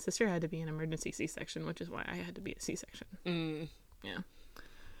think my sister had to be an emergency C-section, which is why I had to be a C-section. Yeah.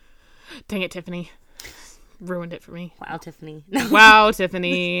 Dang it, Tiffany. Ruined it for me. Wow, Tiffany. Wow,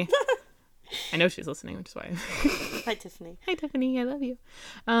 Tiffany. I know she's listening, which is why. Hi, Tiffany. Hi, Tiffany. I love you.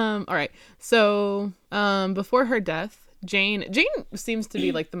 All right. So, before her death, Jane seems to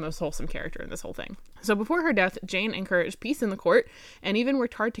be like the most wholesome character in this whole thing. So before her death, Jane encouraged peace in the court and even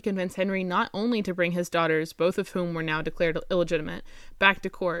worked hard to convince Henry not only to bring his daughters, both of whom were now declared illegitimate, back to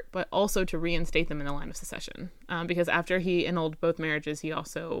court, but also to reinstate them in the line of succession. Because after he annulled both marriages, he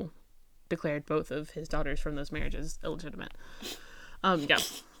also declared both of his daughters from those marriages illegitimate. Yeah.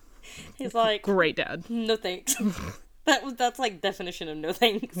 He's like, great dad. No thanks. That's like definition of no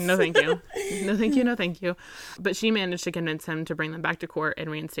thanks. No thank you. No thank you, no thank you. But she managed to convince him to bring them back to court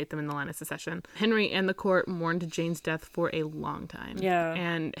and reinstate them in the line of succession. Henry and the court mourned Jane's death for a long time. Yeah.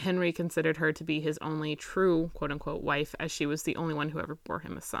 And Henry considered her to be his only true, quote-unquote, wife, as she was the only one who ever bore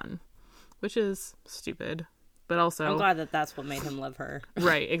him a son. Which is stupid. But also... I'm glad that's what made him love her.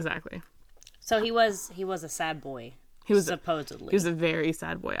 Right, exactly. So he was a sad boy. He was supposedly. He was a very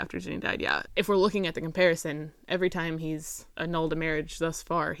sad boy after Jane died, yeah. If we're looking at the comparison, every time he's annulled a marriage thus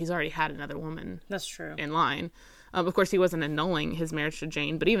far, he's already had another woman. That's true. In line. Of course, he wasn't annulling his marriage to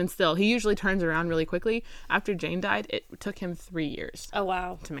Jane, but even still, he usually turns around really quickly. After Jane died, it took him 3 years. Oh,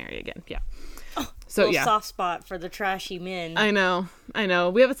 wow. To marry again, yeah. Oh, so, yeah. Soft spot for the trashy men. I know.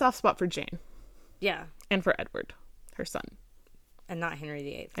 We have a soft spot for Jane. Yeah. And for Edward, her son. And not Henry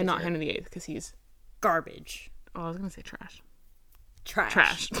VIII. And not Henry VIII, because he's... garbage. Oh, I was going to say trash.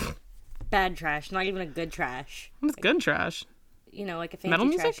 Trash. Bad trash. Not even a good trash. What's good trash? You know, like a Metal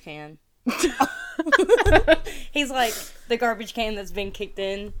fancy music? trash can. He's like the garbage can that's been kicked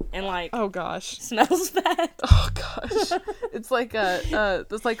in and like... Oh, gosh. Smells bad. Oh, gosh. It's like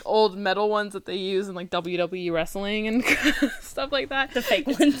those like old metal ones that they use in like WWE wrestling and stuff like that. The fake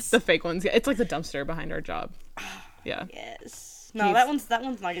ones. The fake ones, yeah. It's like the dumpster behind our job. Yeah. Yes. No, that one's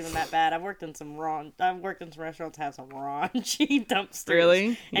not even that bad. I've worked in some restaurants that have some raunchy dumpsters.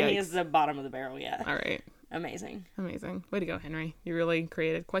 Really? And Yikes. he is the bottom of the barrel, yeah. All right. Amazing. Way to go, Henry. You really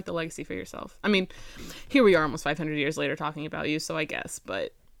created quite the legacy for yourself. I mean, here we are almost 500 years later talking about you, so I guess,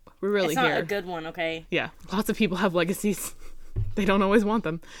 but we're really here. It's here. not a good one, okay? Yeah. Lots of people have legacies. They don't always want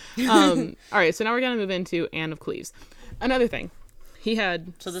them. All right, so now we're going to move into Anne of Cleves. Another thing. He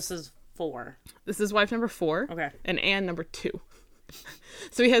had... So this is 4. This is wife number 4. Okay. And Anne number 2.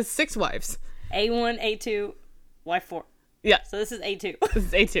 So he has 6 wives. A1, A2, wife 4. Yeah. So this is A2. This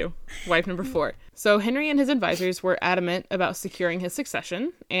is A2, wife number 4. So Henry and his advisors were adamant about securing his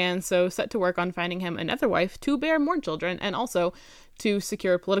succession, and so set to work on finding him another wife to bear more children, and also to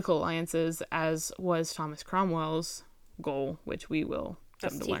secure political alliances, as was Thomas Cromwell's goal, which we will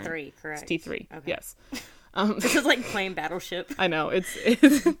come to learn. T3, correct? It's T3, okay. Yes. This is like playing Battleship. I know, it's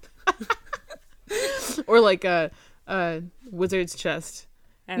or like a Wizard's Chest.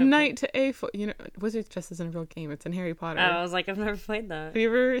 Knight to A4. You know, Wizard's Chest isn't a real game. It's in Harry Potter. Oh, I was like, I've never played that. Have you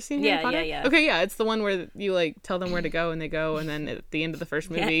ever seen Harry Potter? Yeah. Okay, yeah. It's the one where you, like, tell them where to go, and they go, and then at the end of the first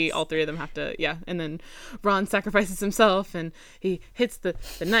movie, Yes. all 3 of them have to, yeah. And then Ron sacrifices himself, and he hits the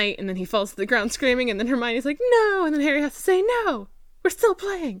knight, and then he falls to the ground screaming, and then Hermione's like, no! And then Harry has to say no! We're still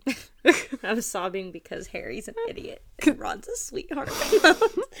playing. I was sobbing because Harry's an idiot. And Ron's a sweetheart.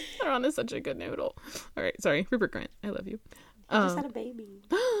 Ron is such a good noodle. All right, sorry. Rupert Grint, I love you. He just had a baby.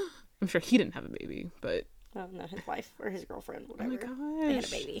 I'm sure he didn't have a baby, but... Oh, no, his wife or his girlfriend, whatever. Oh my gosh. They had a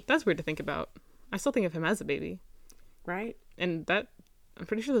baby. That's weird to think about. I still think of him as a baby. Right? And that... I'm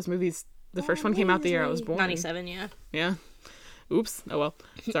pretty sure those movies... The first one came out the year I was born. 97, yeah. Yeah. Oops. Oh well.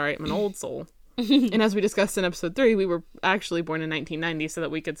 Sorry, I'm an old soul. And as we discussed in episode 3, we were actually born in 1990 so that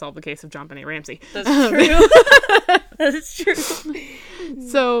we could solve the case of John Benet Ramsey. That's true. That's true.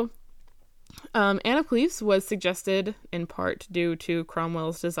 So, Anne of Cleves was suggested in part due to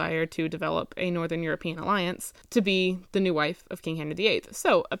Cromwell's desire to develop a Northern European alliance to be the new wife of King Henry VIII.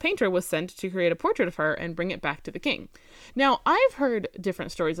 So, a painter was sent to create a portrait of her and bring it back to the king. Now, I've heard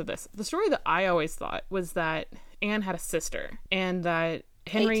different stories of this. The story that I always thought was that Anne had a sister and that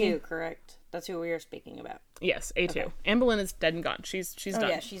Henry... A2, correct. That's who we were speaking about. Yes, A2. Okay. Anne Boleyn is dead and gone. She's done.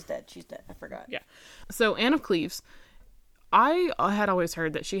 Yeah, she's dead. She's dead. I forgot. Yeah. So Anne of Cleves, I had always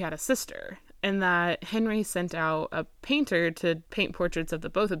heard that she had a sister and that Henry sent out a painter to paint portraits of the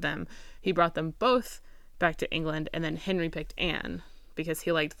both of them. He brought them both back to England, and then Henry picked Anne because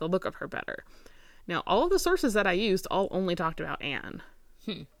he liked the look of her better. Now, all of the sources that I used all only talked about Anne.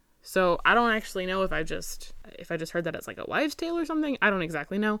 So I don't actually know if I just heard that as like a wives' tale or something. I don't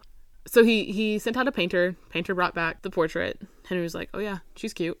exactly know. So he sent out a painter. Painter brought back the portrait. Henry was like, oh yeah,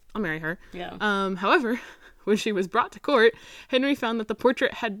 she's cute. I'll marry her. Yeah. However, when she was brought to court, Henry found that the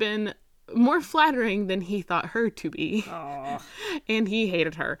portrait had been more flattering than he thought her to be. Aww. And he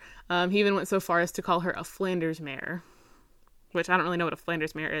hated her. He even went so far as to call her a Flanders mare, which I don't really know what a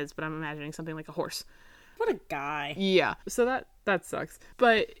Flanders mare is, but I'm imagining something like a horse. What a guy. Yeah, so that sucks.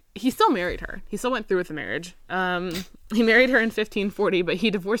 But he still married her. He still went through with the marriage. He married her in 1540, but he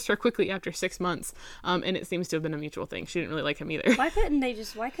divorced her quickly after 6 months. And it seems to have been a mutual thing. She didn't really like him either. Why couldn't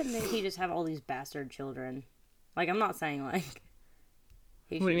he just have all these bastard children? Like, I'm not saying, like,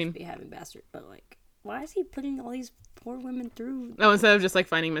 he should be having bastard, but, like, why is he putting all these poor women through? Oh, instead of just, like,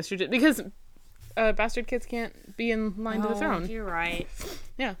 finding mistreated. Because bastard kids can't be in line to the throne. You're right.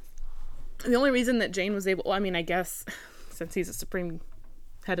 Yeah. The only reason that Jane was able... Well, I mean, I guess since he's a supreme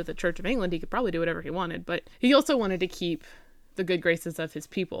head of the Church of England, he could probably do whatever he wanted. But he also wanted to keep the good graces of his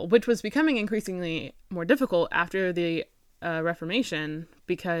people, which was becoming increasingly more difficult after the Reformation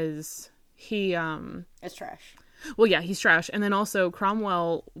because he... It's trash. Well, yeah, he's trash. And then also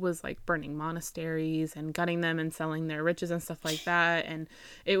Cromwell was like burning monasteries and gutting them and selling their riches and stuff like that. And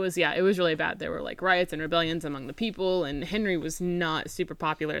it was really bad. There were like riots and rebellions among the people, and Henry was not super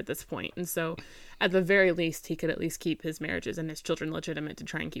popular at this point. And so at the very least, he could at least keep his marriages and his children legitimate to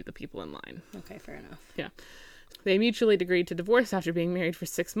try and keep the people in line. Okay, fair enough. Yeah. They mutually agreed to divorce after being married for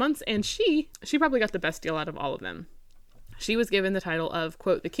 6 months, and she probably got the best deal out of all of them. She was given the title of,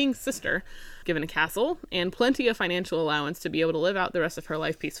 quote, the king's sister, given a castle, and plenty of financial allowance to be able to live out the rest of her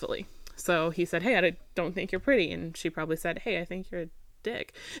life peacefully. So he said, hey, I don't think you're pretty. And she probably said, hey, I think you're a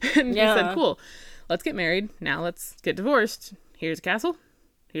dick. And he said, cool, let's get married. Now let's get divorced. Here's a castle.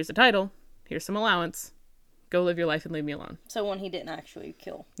 Here's a title. Here's some allowance. Go live your life and leave me alone. So one he didn't actually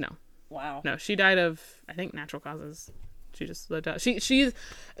kill? No. Wow. No, she died of, I think, natural causes. She just lived out. She's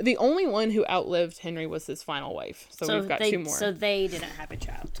the only one who outlived Henry was his final wife. So we've got 2 more. So they didn't have a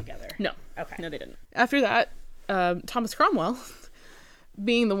child together? No. Okay. No, they didn't. After that, Thomas Cromwell,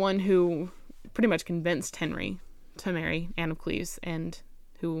 being the one who pretty much convinced Henry to marry Anne of Cleves, and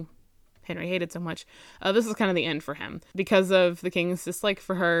who Henry hated so much, this is kind of the end for him. Because of the king's dislike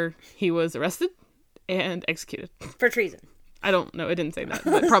for her, he was arrested and executed. For treason. I don't know. It didn't say that,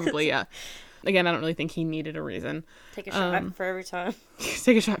 but probably, yeah. Again, I don't really think he needed a reason. Take a shot for every time.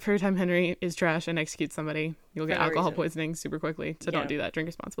 Take a shot for every time Henry is trash and executes somebody. You'll get no alcohol reason. Poisoning super quickly. So don't do that. Drink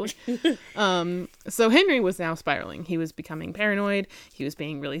responsibly. So Henry was now spiraling. He was becoming paranoid. He was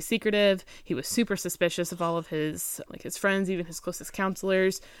being really secretive. He was super suspicious of all of his friends, even his closest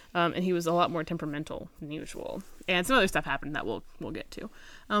counselors. And he was a lot more temperamental than usual. And some other stuff happened that we'll get to.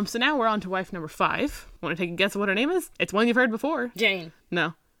 So now we're on to wife number 5. Want to take a guess of what her name is? It's one you've heard before. Jane.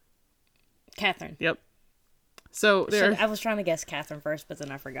 No. Catherine. Yep. So I was trying to guess Catherine first, but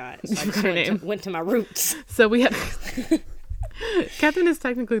then I forgot. So I just her name. went to my roots. So we have Catherine is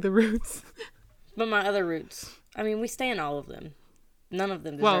technically the roots. But my other roots. I mean, we stay in all of them. None of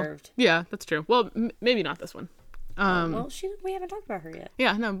them deserved. Well, yeah, that's true. Well, maybe not this one. We haven't talked about her yet.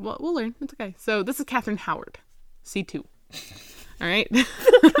 Yeah, no, we'll learn. It's okay. So this is Catherine Howard, C2. All right.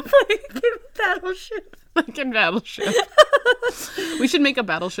 Battleship. Like in Battleship. We should make a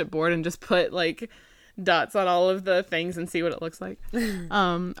Battleship board and just put like dots on all of the things and see what it looks like.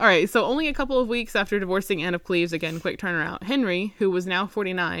 All right, so only a couple of weeks after divorcing Anne of Cleves, again, quick turnaround, Henry, who was now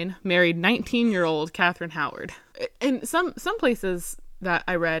 49, married 19-year-old Catherine Howard. And some places that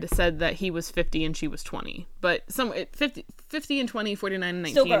I read said that he was 50 and she was 20. But 50 and 20, 49 and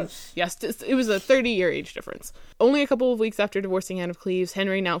 19. Still gross. Yes, it was a 30-year age difference. Only a couple of weeks after divorcing Anne of Cleves,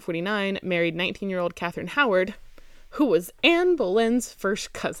 Henry, now 49, married 19-year-old Catherine Howard, who was Anne Boleyn's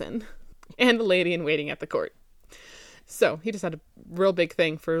first cousin and a lady-in-waiting at the court. So he just had a real big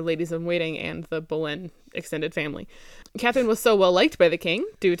thing for ladies-in-waiting and the Boleyn extended family. Catherine was so well liked by the king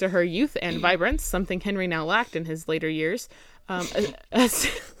due to her youth and vibrance, something Henry now lacked in his later years. That's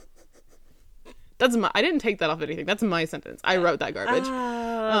I didn't take that off anything. That's my sentence. I wrote that garbage.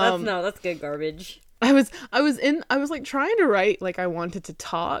 That's good garbage. I was like trying to write like I wanted to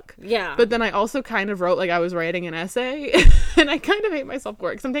talk. Yeah. But then I also kind of wrote like I was writing an essay, and I kind of hate myself for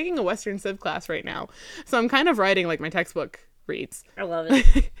it because I'm taking a Western Civ class right now. So I'm kind of writing like my textbook reads. I love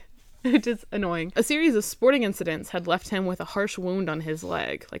it. Which is annoying. A series of sporting incidents had left him with a harsh wound on his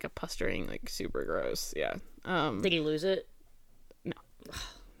leg, like a pustering, like super gross. Yeah. Did he lose it? No.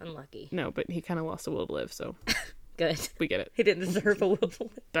 Unlucky. No, but he kind of lost a will to live, so good. We get it. He didn't deserve a will to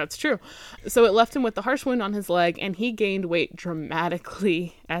live. That's true. So it left him with the harsh wound on his leg, and he gained weight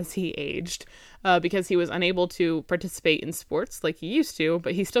dramatically as he aged because he was unable to participate in sports like he used to,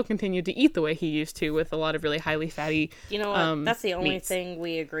 but he still continued to eat the way he used to with a lot of really highly fatty You know what? That's the only meats. thing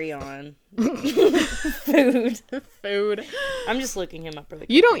we agree on. Food. Food. I'm just looking him up really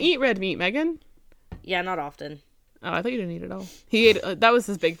quick. You don't eat red meat, Megan? Yeah, not often. Oh, I thought you didn't eat it all. He ate. That was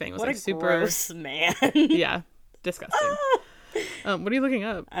his big thing. Was What like a super gross man. Yeah, disgusting. What are you looking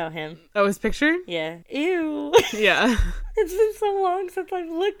up? Oh, him. Oh, his picture? Yeah. Ew. Yeah. It's been so long since I've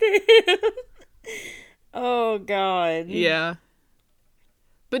looked at him. Oh, God. Yeah.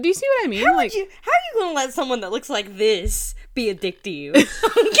 But do you see what I mean? How are you gonna let someone that looks like this be a dick to you? Okay.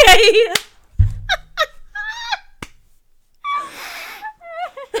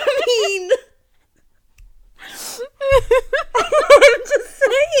 I mean, I'm just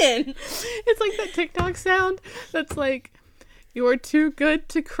saying. It's like that TikTok sound that's like, you're too good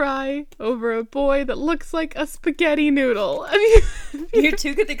to cry over a boy that looks like a spaghetti noodle. I mean, You're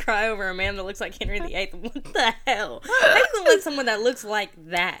too good to cry over a man that looks like Henry VIII. What the hell? How you gonna let someone that looks like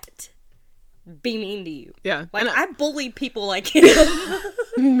that be mean to you? yeah. Like, And I bully people like him.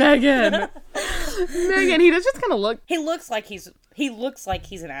 Megan, he does just kind of look. He looks like he's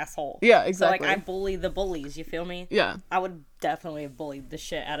an asshole. Yeah, exactly. So, like, I bully the bullies, you feel me? Yeah. I would definitely have bullied the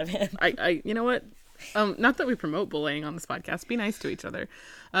shit out of him. I you know what? Not that we promote bullying on this podcast. Be nice to each other,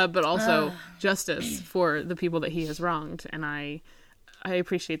 but also justice for the people that he has wronged. And I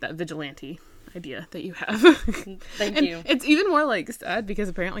appreciate that vigilante idea that you have. Thank And you. it's even more like sad because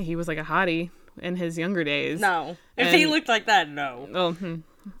apparently he was like a hottie in his younger days. No. If And- he looked like that, no. Oh.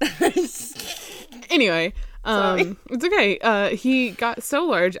 Anyway, it's okay. He got so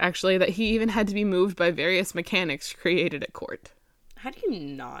large actually that he even had to be moved by various mechanics created at court. How do you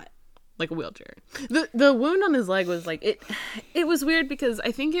not? Like a wheelchair. The wound on his leg was like it was weird because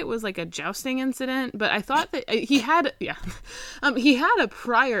I think it was like a jousting incident, but I thought that he had a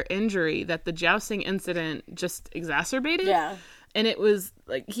prior injury that the jousting incident just exacerbated. Yeah. And it was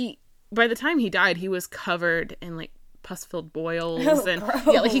like by the time he died, he was covered in like pus-filled boils and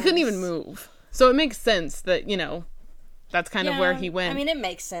yeah, like he couldn't even move. So it makes sense that, that's kind of where he went. I mean, it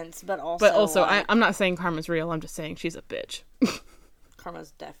makes sense, but also like, I'm not saying karma's real. I'm just saying she's a bitch.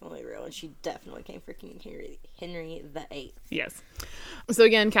 karma's definitely real, and she definitely came for King Henry VIII. Yes. So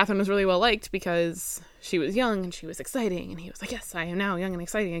again, Catherine was really well liked because she was young and she was exciting, and he was like, yes, I am now young and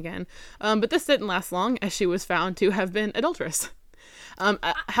exciting again. But this didn't last long, as she was found to have been adulterous.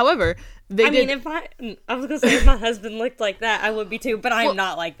 However, if I was gonna say if my husband looked like that, I would be too, but I'm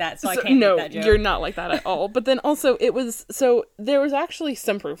not like that, so I can't make that joke. You're not like that at all. But then also there was actually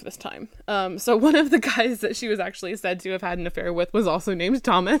some proof this time. So one of the guys that she was actually said to have had an affair with was also named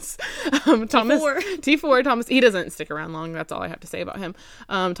Thomas. T4 Thomas. He doesn't stick around long. That's all I have to say about him.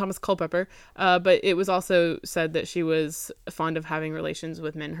 Thomas Culpeper. But it was also said that she was fond of having relations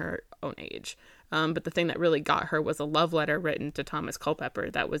with men her own age. But the thing that really got her was a love letter written to Thomas Culpeper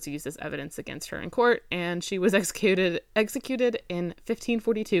that was used as evidence against her in court, and she was executed in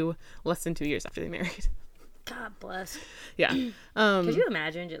 1542, less than 2 years after they married. God bless. Yeah. Could you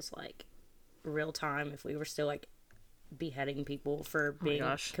imagine just like real time if we were still like beheading people for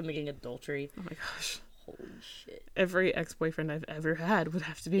committing adultery? Oh my gosh. Holy shit. Every ex-boyfriend I've ever had would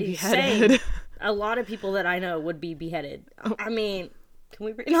have to be beheaded. Same. A lot of people that I know would be beheaded. I mean... Can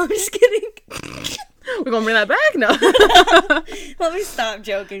we... No, I'm just kidding. We're gonna bring that back? No. Let me stop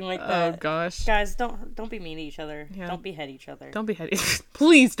joking like that. Oh gosh. Guys, don't be mean to each other. Yeah. Don't behead each other. Don't behead.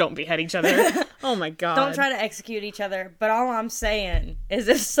 Please don't behead each other. Oh my god. Don't try to execute each other. But all I'm saying is,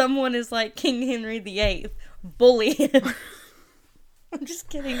 if someone is like King Henry VIII, bully him. I'm just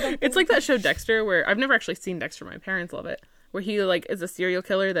kidding. It's like that show Dexter, where I've never actually seen Dexter. My parents love it. Where he like is a serial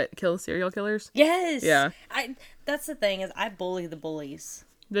killer that kills serial killers. Yes. Yeah. That's the thing, is I bully the bullies.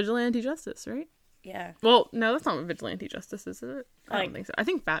 Vigilante justice, right? Yeah. Well, no, that's not what vigilante justice is it? I Like, don't think so. I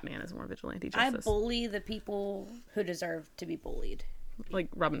think Batman is more vigilante I justice. bully the people who deserve to be bullied. Like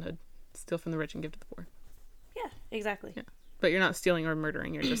Robin Hood. Steal from the rich and give to the poor. Yeah, exactly. Yeah. But you're not stealing or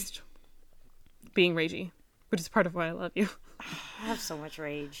murdering, you're just being ragey. Which is part of why I love you. I have so much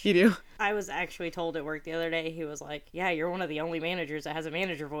rage. You do? I was actually told at work the other day, he was like, yeah, you're one of the only managers that has a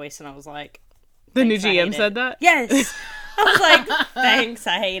manager voice. And I was like, The new thanks, I hate GM said that? Yes. I was like, thanks,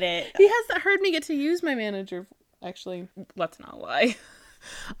 I hate it. He hasn't heard me get to use my manager. Actually, let's not lie.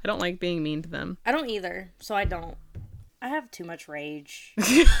 I don't like being mean to them. I don't either, so I don't. I have too much rage.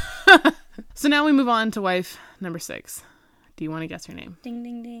 So now we move on to wife number 6. Do you want to guess her name? Ding,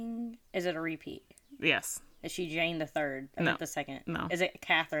 ding, ding. Is it a repeat? Yes. Is she Jane the Third? I meant the second. No. Is it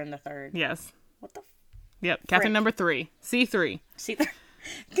Catherine the Third? Yes. What the? Yep. Catherine number 3. C3. See,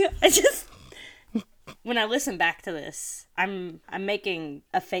 I just when I listen back to this, I'm making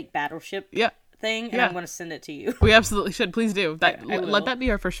a fake battleship Yep. thing, and Yeah. I'm going to send it to you. We absolutely should. Please do. I will. Let that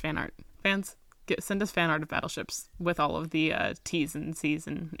be our first fan art. Fans, send us fan art of battleships with all of the T's and C's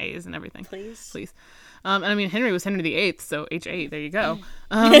and A's and everything. Please. And I mean, Henry was Henry VIII, so H8. There you go.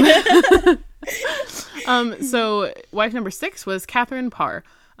 So wife number 6 was Catherine Parr.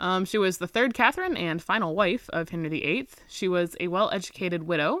 She was the third Catherine and final wife of Henry VIII. She was a well-educated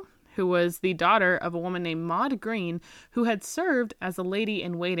widow who was the daughter of a woman named Maud Green, who had served as a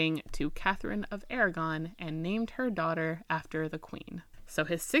lady-in-waiting to Catherine of Aragon and named her daughter after the queen. So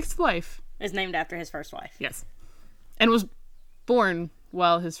his 6th wife Is named after his first wife. yes, and was born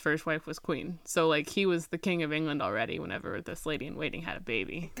while his first wife was queen. So, like, he was the king of England already whenever this lady-in-waiting had a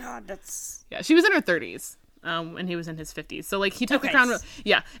baby. God, that's... Yeah, she was in her 30s, and he was in his 50s. So, like, he took the Okay. crown...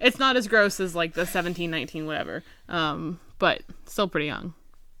 Yeah, it's not as gross as, like, the 17, 19, whatever. But still pretty young.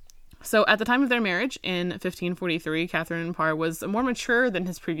 So, at the time of their marriage, in 1543, Catherine Parr was more mature than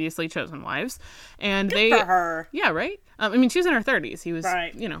his previously chosen wives. And Good for her. Yeah, right? I mean, she was in her 30s. He was,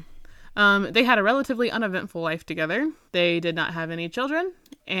 Right. you know... they had a relatively uneventful life together. They did not have any children,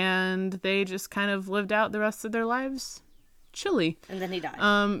 and they just kind of lived out the rest of their lives chilly. And then he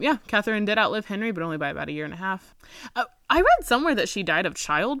died. Yeah, Catherine did outlive Henry, but only by about a year and a half. I read somewhere that she died of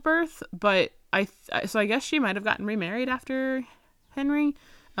childbirth, but so I guess she might have gotten remarried after Henry.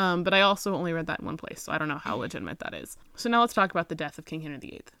 But I also only read that in one place, so I don't know how legitimate that is. So now let's talk about the death of King Henry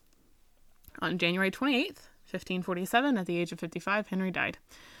VIII. On January 28th, 1547, at the age of 55, Henry died.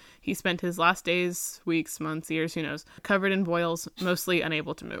 He spent his last days, weeks, months, years, who knows, covered in boils, mostly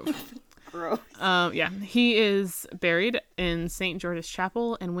unable to move. Gross. Yeah, he is buried in St. George's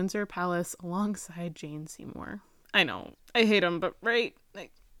Chapel in Windsor Palace alongside Jane Seymour. I know, I hate him, but right,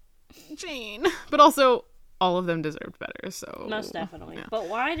 like, Jane. But also, all of them deserved better, so... Most definitely. Yeah. But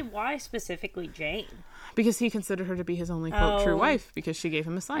why specifically Jane? Because he considered her to be his only, quote, true wife, because she gave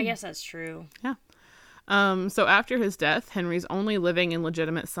him a son. I guess that's true. Yeah. So after his death, Henry's only living and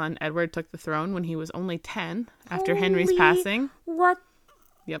legitimate son, Edward, took the throne when he was only 10, after Henry's passing. What?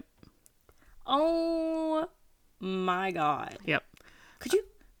 Yep. Oh my God. Yep. Could you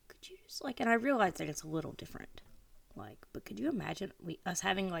just, like, and I realize that it's a little different, like, but could you imagine us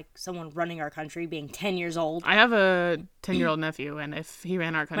having, like, someone running our country being 10 years old? I have a 10-year-old nephew, and if he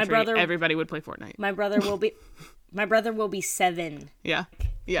ran our country, everybody would play Fortnite. My brother will be 7. Yeah.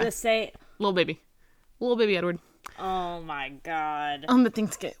 Yeah. Just say, Little baby Edward. oh my God. But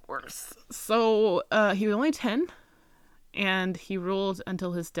things get worse. So, he was only 10, and he ruled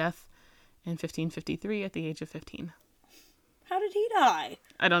until his death in 1553 at the age of 15. How did he die?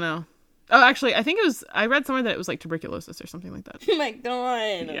 I don't know. Oh, actually, I think I read somewhere that it was like tuberculosis or something like that. Oh my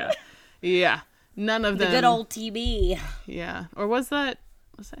God. Yeah. Yeah. None of The them. good old TB. Yeah. Or was that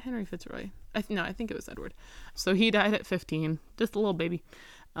Henry Fitzroy? No, I think it was Edward. So he died at 15. Just a little baby.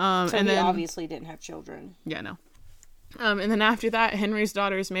 So and he then, obviously didn't have children. Yeah, no. And then after that, Henry's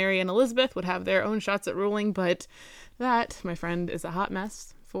daughters, Mary and Elizabeth, would have their own shots at ruling, but that, my friend, is a hot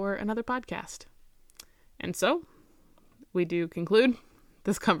mess for another podcast. And so, we do conclude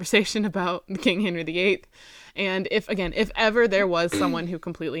this conversation about King Henry VIII. And if ever there was someone who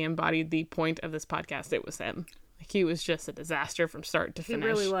completely embodied the point of this podcast, it was him. Like, he was just a disaster from start to finish. He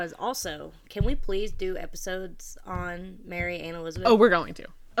really was. Also, can we please do episodes on Mary and Elizabeth? Oh, we're going to.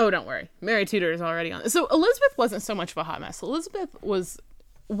 Oh, don't worry. Mary Tudor is already on. So Elizabeth wasn't so much of a hot mess. Elizabeth was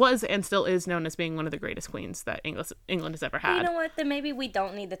and still is known as being one of the greatest queens that England has ever had. You know what? Then maybe we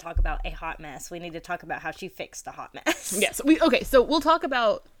don't need to talk about a hot mess. We need to talk about how she fixed the hot mess. Yes. So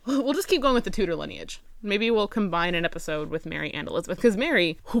we'll just keep going with the Tudor lineage. Maybe we'll combine an episode with Mary and Elizabeth, because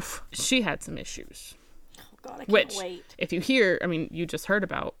Mary, she had some issues. Oh God, I can't wait. If you hear, you just heard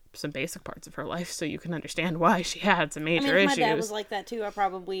about some basic parts of her life, so you can understand why she had some major issues. My dad was like that too. I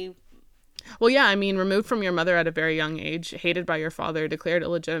probably... Well, yeah, removed from your mother at a very young age, hated by your father, declared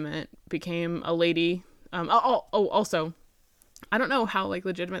illegitimate, became a lady. Also, I don't know how,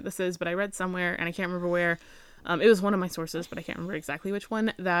 legitimate this is, but I read somewhere, and I can't remember where, it was one of my sources, but I can't remember exactly which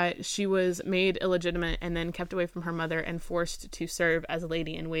one, that she was made illegitimate and then kept away from her mother and forced to serve as a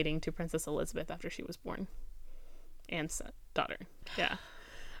lady-in-waiting to Princess Elizabeth after she was born. And daughter. Yeah.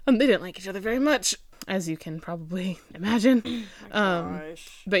 They didn't like each other very much, as you can probably imagine.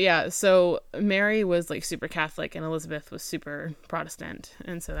 But yeah, so Mary was super Catholic and Elizabeth was super Protestant,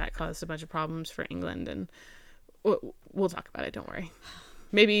 and so that caused a bunch of problems for England, and we'll talk about it, don't worry.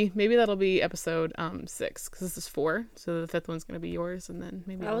 Maybe that'll be episode 6, because this is 4, so the 5th one's going to be yours, and then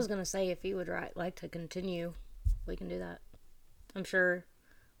maybe... I was going to say, if you would like to continue, we can do that. I'm sure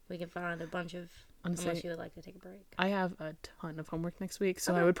we can find a bunch of... Unless you would like to take a break. I have a ton of homework next week,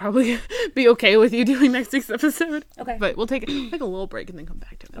 so I would probably be okay with you doing next week's episode. Okay. But we'll take a little break and then come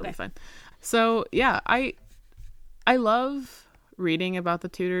back to it. It'll be fun. So, yeah, I love reading about the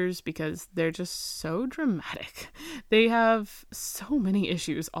Tudors because they're just so dramatic. They have so many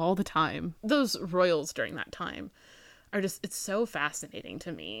issues all the time. Those royals during that time are just, it's so fascinating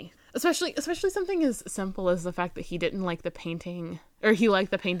to me. Especially something as simple as the fact that he didn't like the painting, or he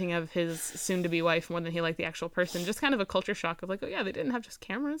liked the painting of his soon-to-be wife more than he liked the actual person. Just kind of a culture shock of oh yeah, they didn't have just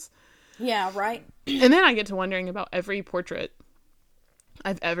cameras. Yeah, right. And then I get to wondering about every portrait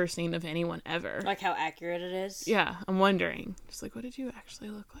I've ever seen of anyone ever. Like how accurate it is. Yeah, I'm wondering. Just what did you actually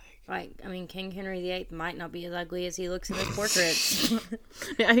look like? King Henry VIII might not be as ugly as he looks in his portraits.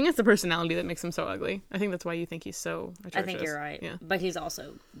 Yeah, I think it's the personality that makes him so ugly. I think that's why you think he's so atrocious. I think you're right. Yeah. But he's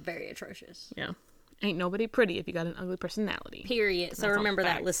also very atrocious. Yeah. Ain't nobody pretty if you got an ugly personality. Period. So remember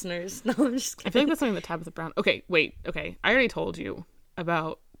that, listeners. No, I'm just kidding. I feel like that's something that Tabitha Brown... Okay, wait. Okay, I already told you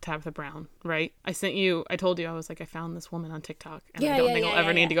about Tabitha Brown, right? I told you, I was I found this woman on TikTok, and I don't think I'll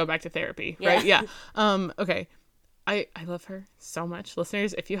ever need to go back to therapy, right? Yeah. Okay. I love her so much.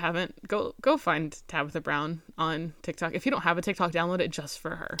 Listeners, if you haven't, go find Tabitha Brown on TikTok. If you don't have a TikTok, download it just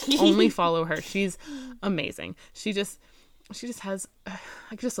for her. Only follow her. She's amazing. She just has, I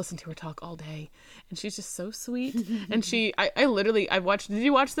could just listen to her talk all day, and she's just so sweet. And I watched, did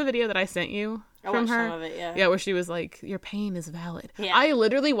you watch the video that I sent you from her? I watched some of it, yeah. Yeah, where she was like, your pain is valid. Yeah. I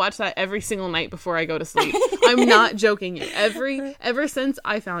literally watch that every single night before I go to sleep. I'm not joking you. Ever since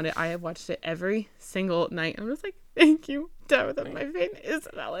I found it, I have watched it every single night. I'm just like, thank you, Tabitha, my pain is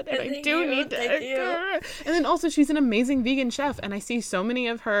valid, and I do need to. And then also, she's an amazing vegan chef, and I see so many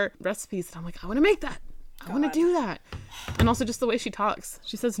of her recipes, and I'm like, I want to make that. I want to do that. And also just the way she talks.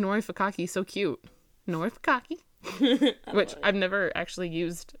 She says Nori Fakaki so cute. Nori Fakaki. Which I've never actually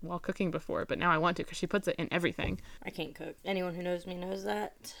used while cooking before, but now I want to because she puts it in everything. I can't cook. Anyone who knows me knows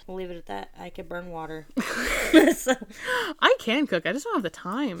that. We'll leave it at that. I could burn water. So. I can cook. I just don't have the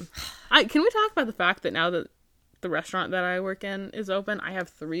time. Can we talk about the fact that now that the restaurant that I work in is open, I have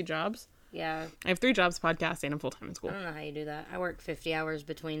 3 jobs? Yeah. I have 3 jobs, podcast, and I'm full-time in school. I don't know how you do that. I work 50 hours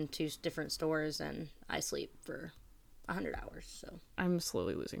between 2 different stores, and I sleep for 100 hours, so. I'm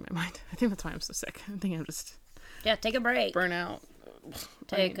slowly losing my mind. I think that's why I'm so sick. I think I'm just... Yeah, take a break. Burn out.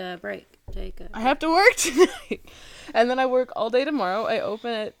 Take a break. I have to work tonight. And then I work all day tomorrow. I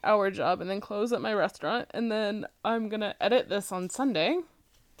open at our job and then close at my restaurant. And then I'm going to edit this on Sunday.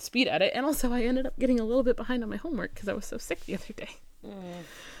 Speed edit. And also I ended up getting a little bit behind on my homework because I was so sick the other day.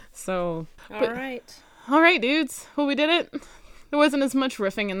 So. All right, dudes. Well, we did it. There wasn't as much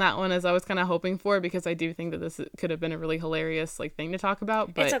riffing in that one as I was kind of hoping for, because I do think that this could have been a really hilarious thing to talk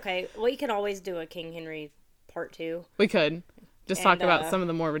about. But it's okay. We could always do a King Henry part 2. We could. Just talk about some of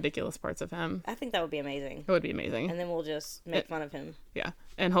the more ridiculous parts of him. I think that would be amazing. It would be amazing. And then we'll just make fun of him. Yeah.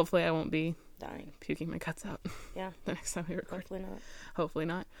 And hopefully I won't be dying, puking my guts out. Yeah. The next time we record. Hopefully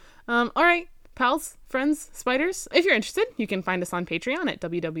not. All right. Pals, friends, spiders, if you're interested, you can find us on Patreon at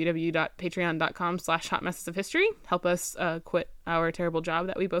www.patreon.com/hotmessesofhistory. Help us quit our terrible job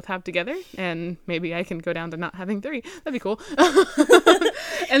that we both have together, and maybe I can go down to not having 3. That'd be cool.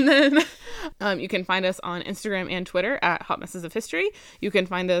 And then you can find us on Instagram and Twitter at Hot Messes of History. You can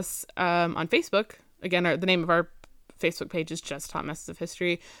find us on Facebook. Again, the name of our Facebook page is just Hot Messes of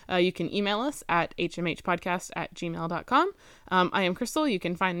History. You can email us at hmhpodcast@gmail.com. I am Crystal. You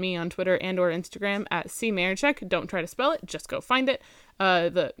can find me on Twitter and or Instagram at cmarriagecheck. Don't try to spell it. Just go find it.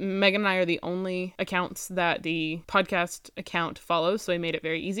 Megan and I are the only accounts that the podcast account follows, so I made it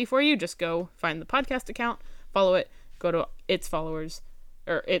very easy for you. Just go find the podcast account, follow it, go to its followers,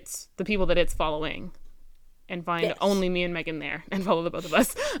 or it's the people that it's following, and find only me and Megan there, and follow the both of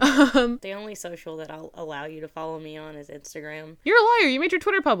us. The only social that I'll allow you to follow me on is Instagram. You're a liar. You made your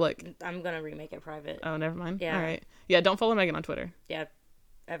Twitter public. I'm gonna remake it private. Oh, never mind. Yeah. All right. Yeah, don't follow Megan on Twitter. Yeah,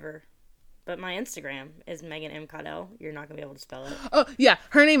 ever. But my Instagram is Megan M. Caudell. You're not going to be able to spell it. Oh, yeah.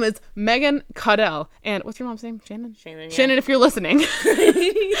 Her name is Megan Caudell. And what's your mom's name? Shannon? Shannon, yeah. Shannon, if you're listening.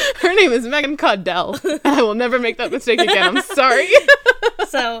 Her name is Megan Caudell. And I will never make that mistake again. I'm sorry.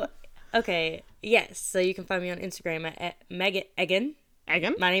 So, okay. Yes. So you can find me on Instagram at Megan Egan.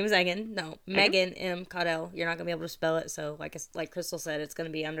 Egan? My name is Egan. No, Megan M. Caudell. You're not going to be able to spell it. So, like Crystal said, it's going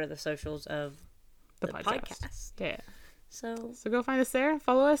to be under the socials of the podcast. Yeah. So go find us there.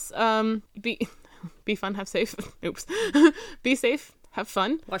 Follow us. Be fun. Have safe. Oops. Be safe. Have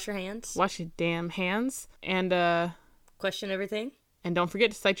fun. Wash your hands. Wash your damn hands. And question everything. And don't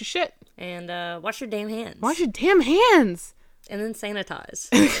forget to cite your shit. And wash your damn hands. Wash your damn hands. And then sanitize.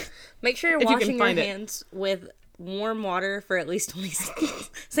 Make sure you're washing your hands with warm water for at least 20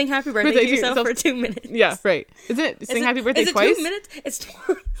 seconds. Sing happy birthday to yourself for 2 minutes. Yeah, right. Sing happy birthday twice? 2 minutes? It's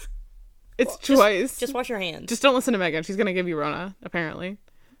twice. It's twice. Just wash your hands. Just don't listen to Megan. She's gonna give you Rona, apparently.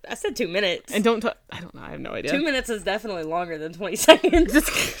 I said 2 minutes. And don't. I don't know. I have no idea. 2 minutes is definitely longer than 20 seconds.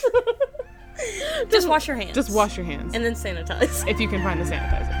 Just wash your hands. Just wash your hands. And then sanitize. If you can find the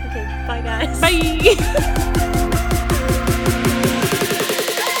sanitizer. Okay. Bye, guys. Bye.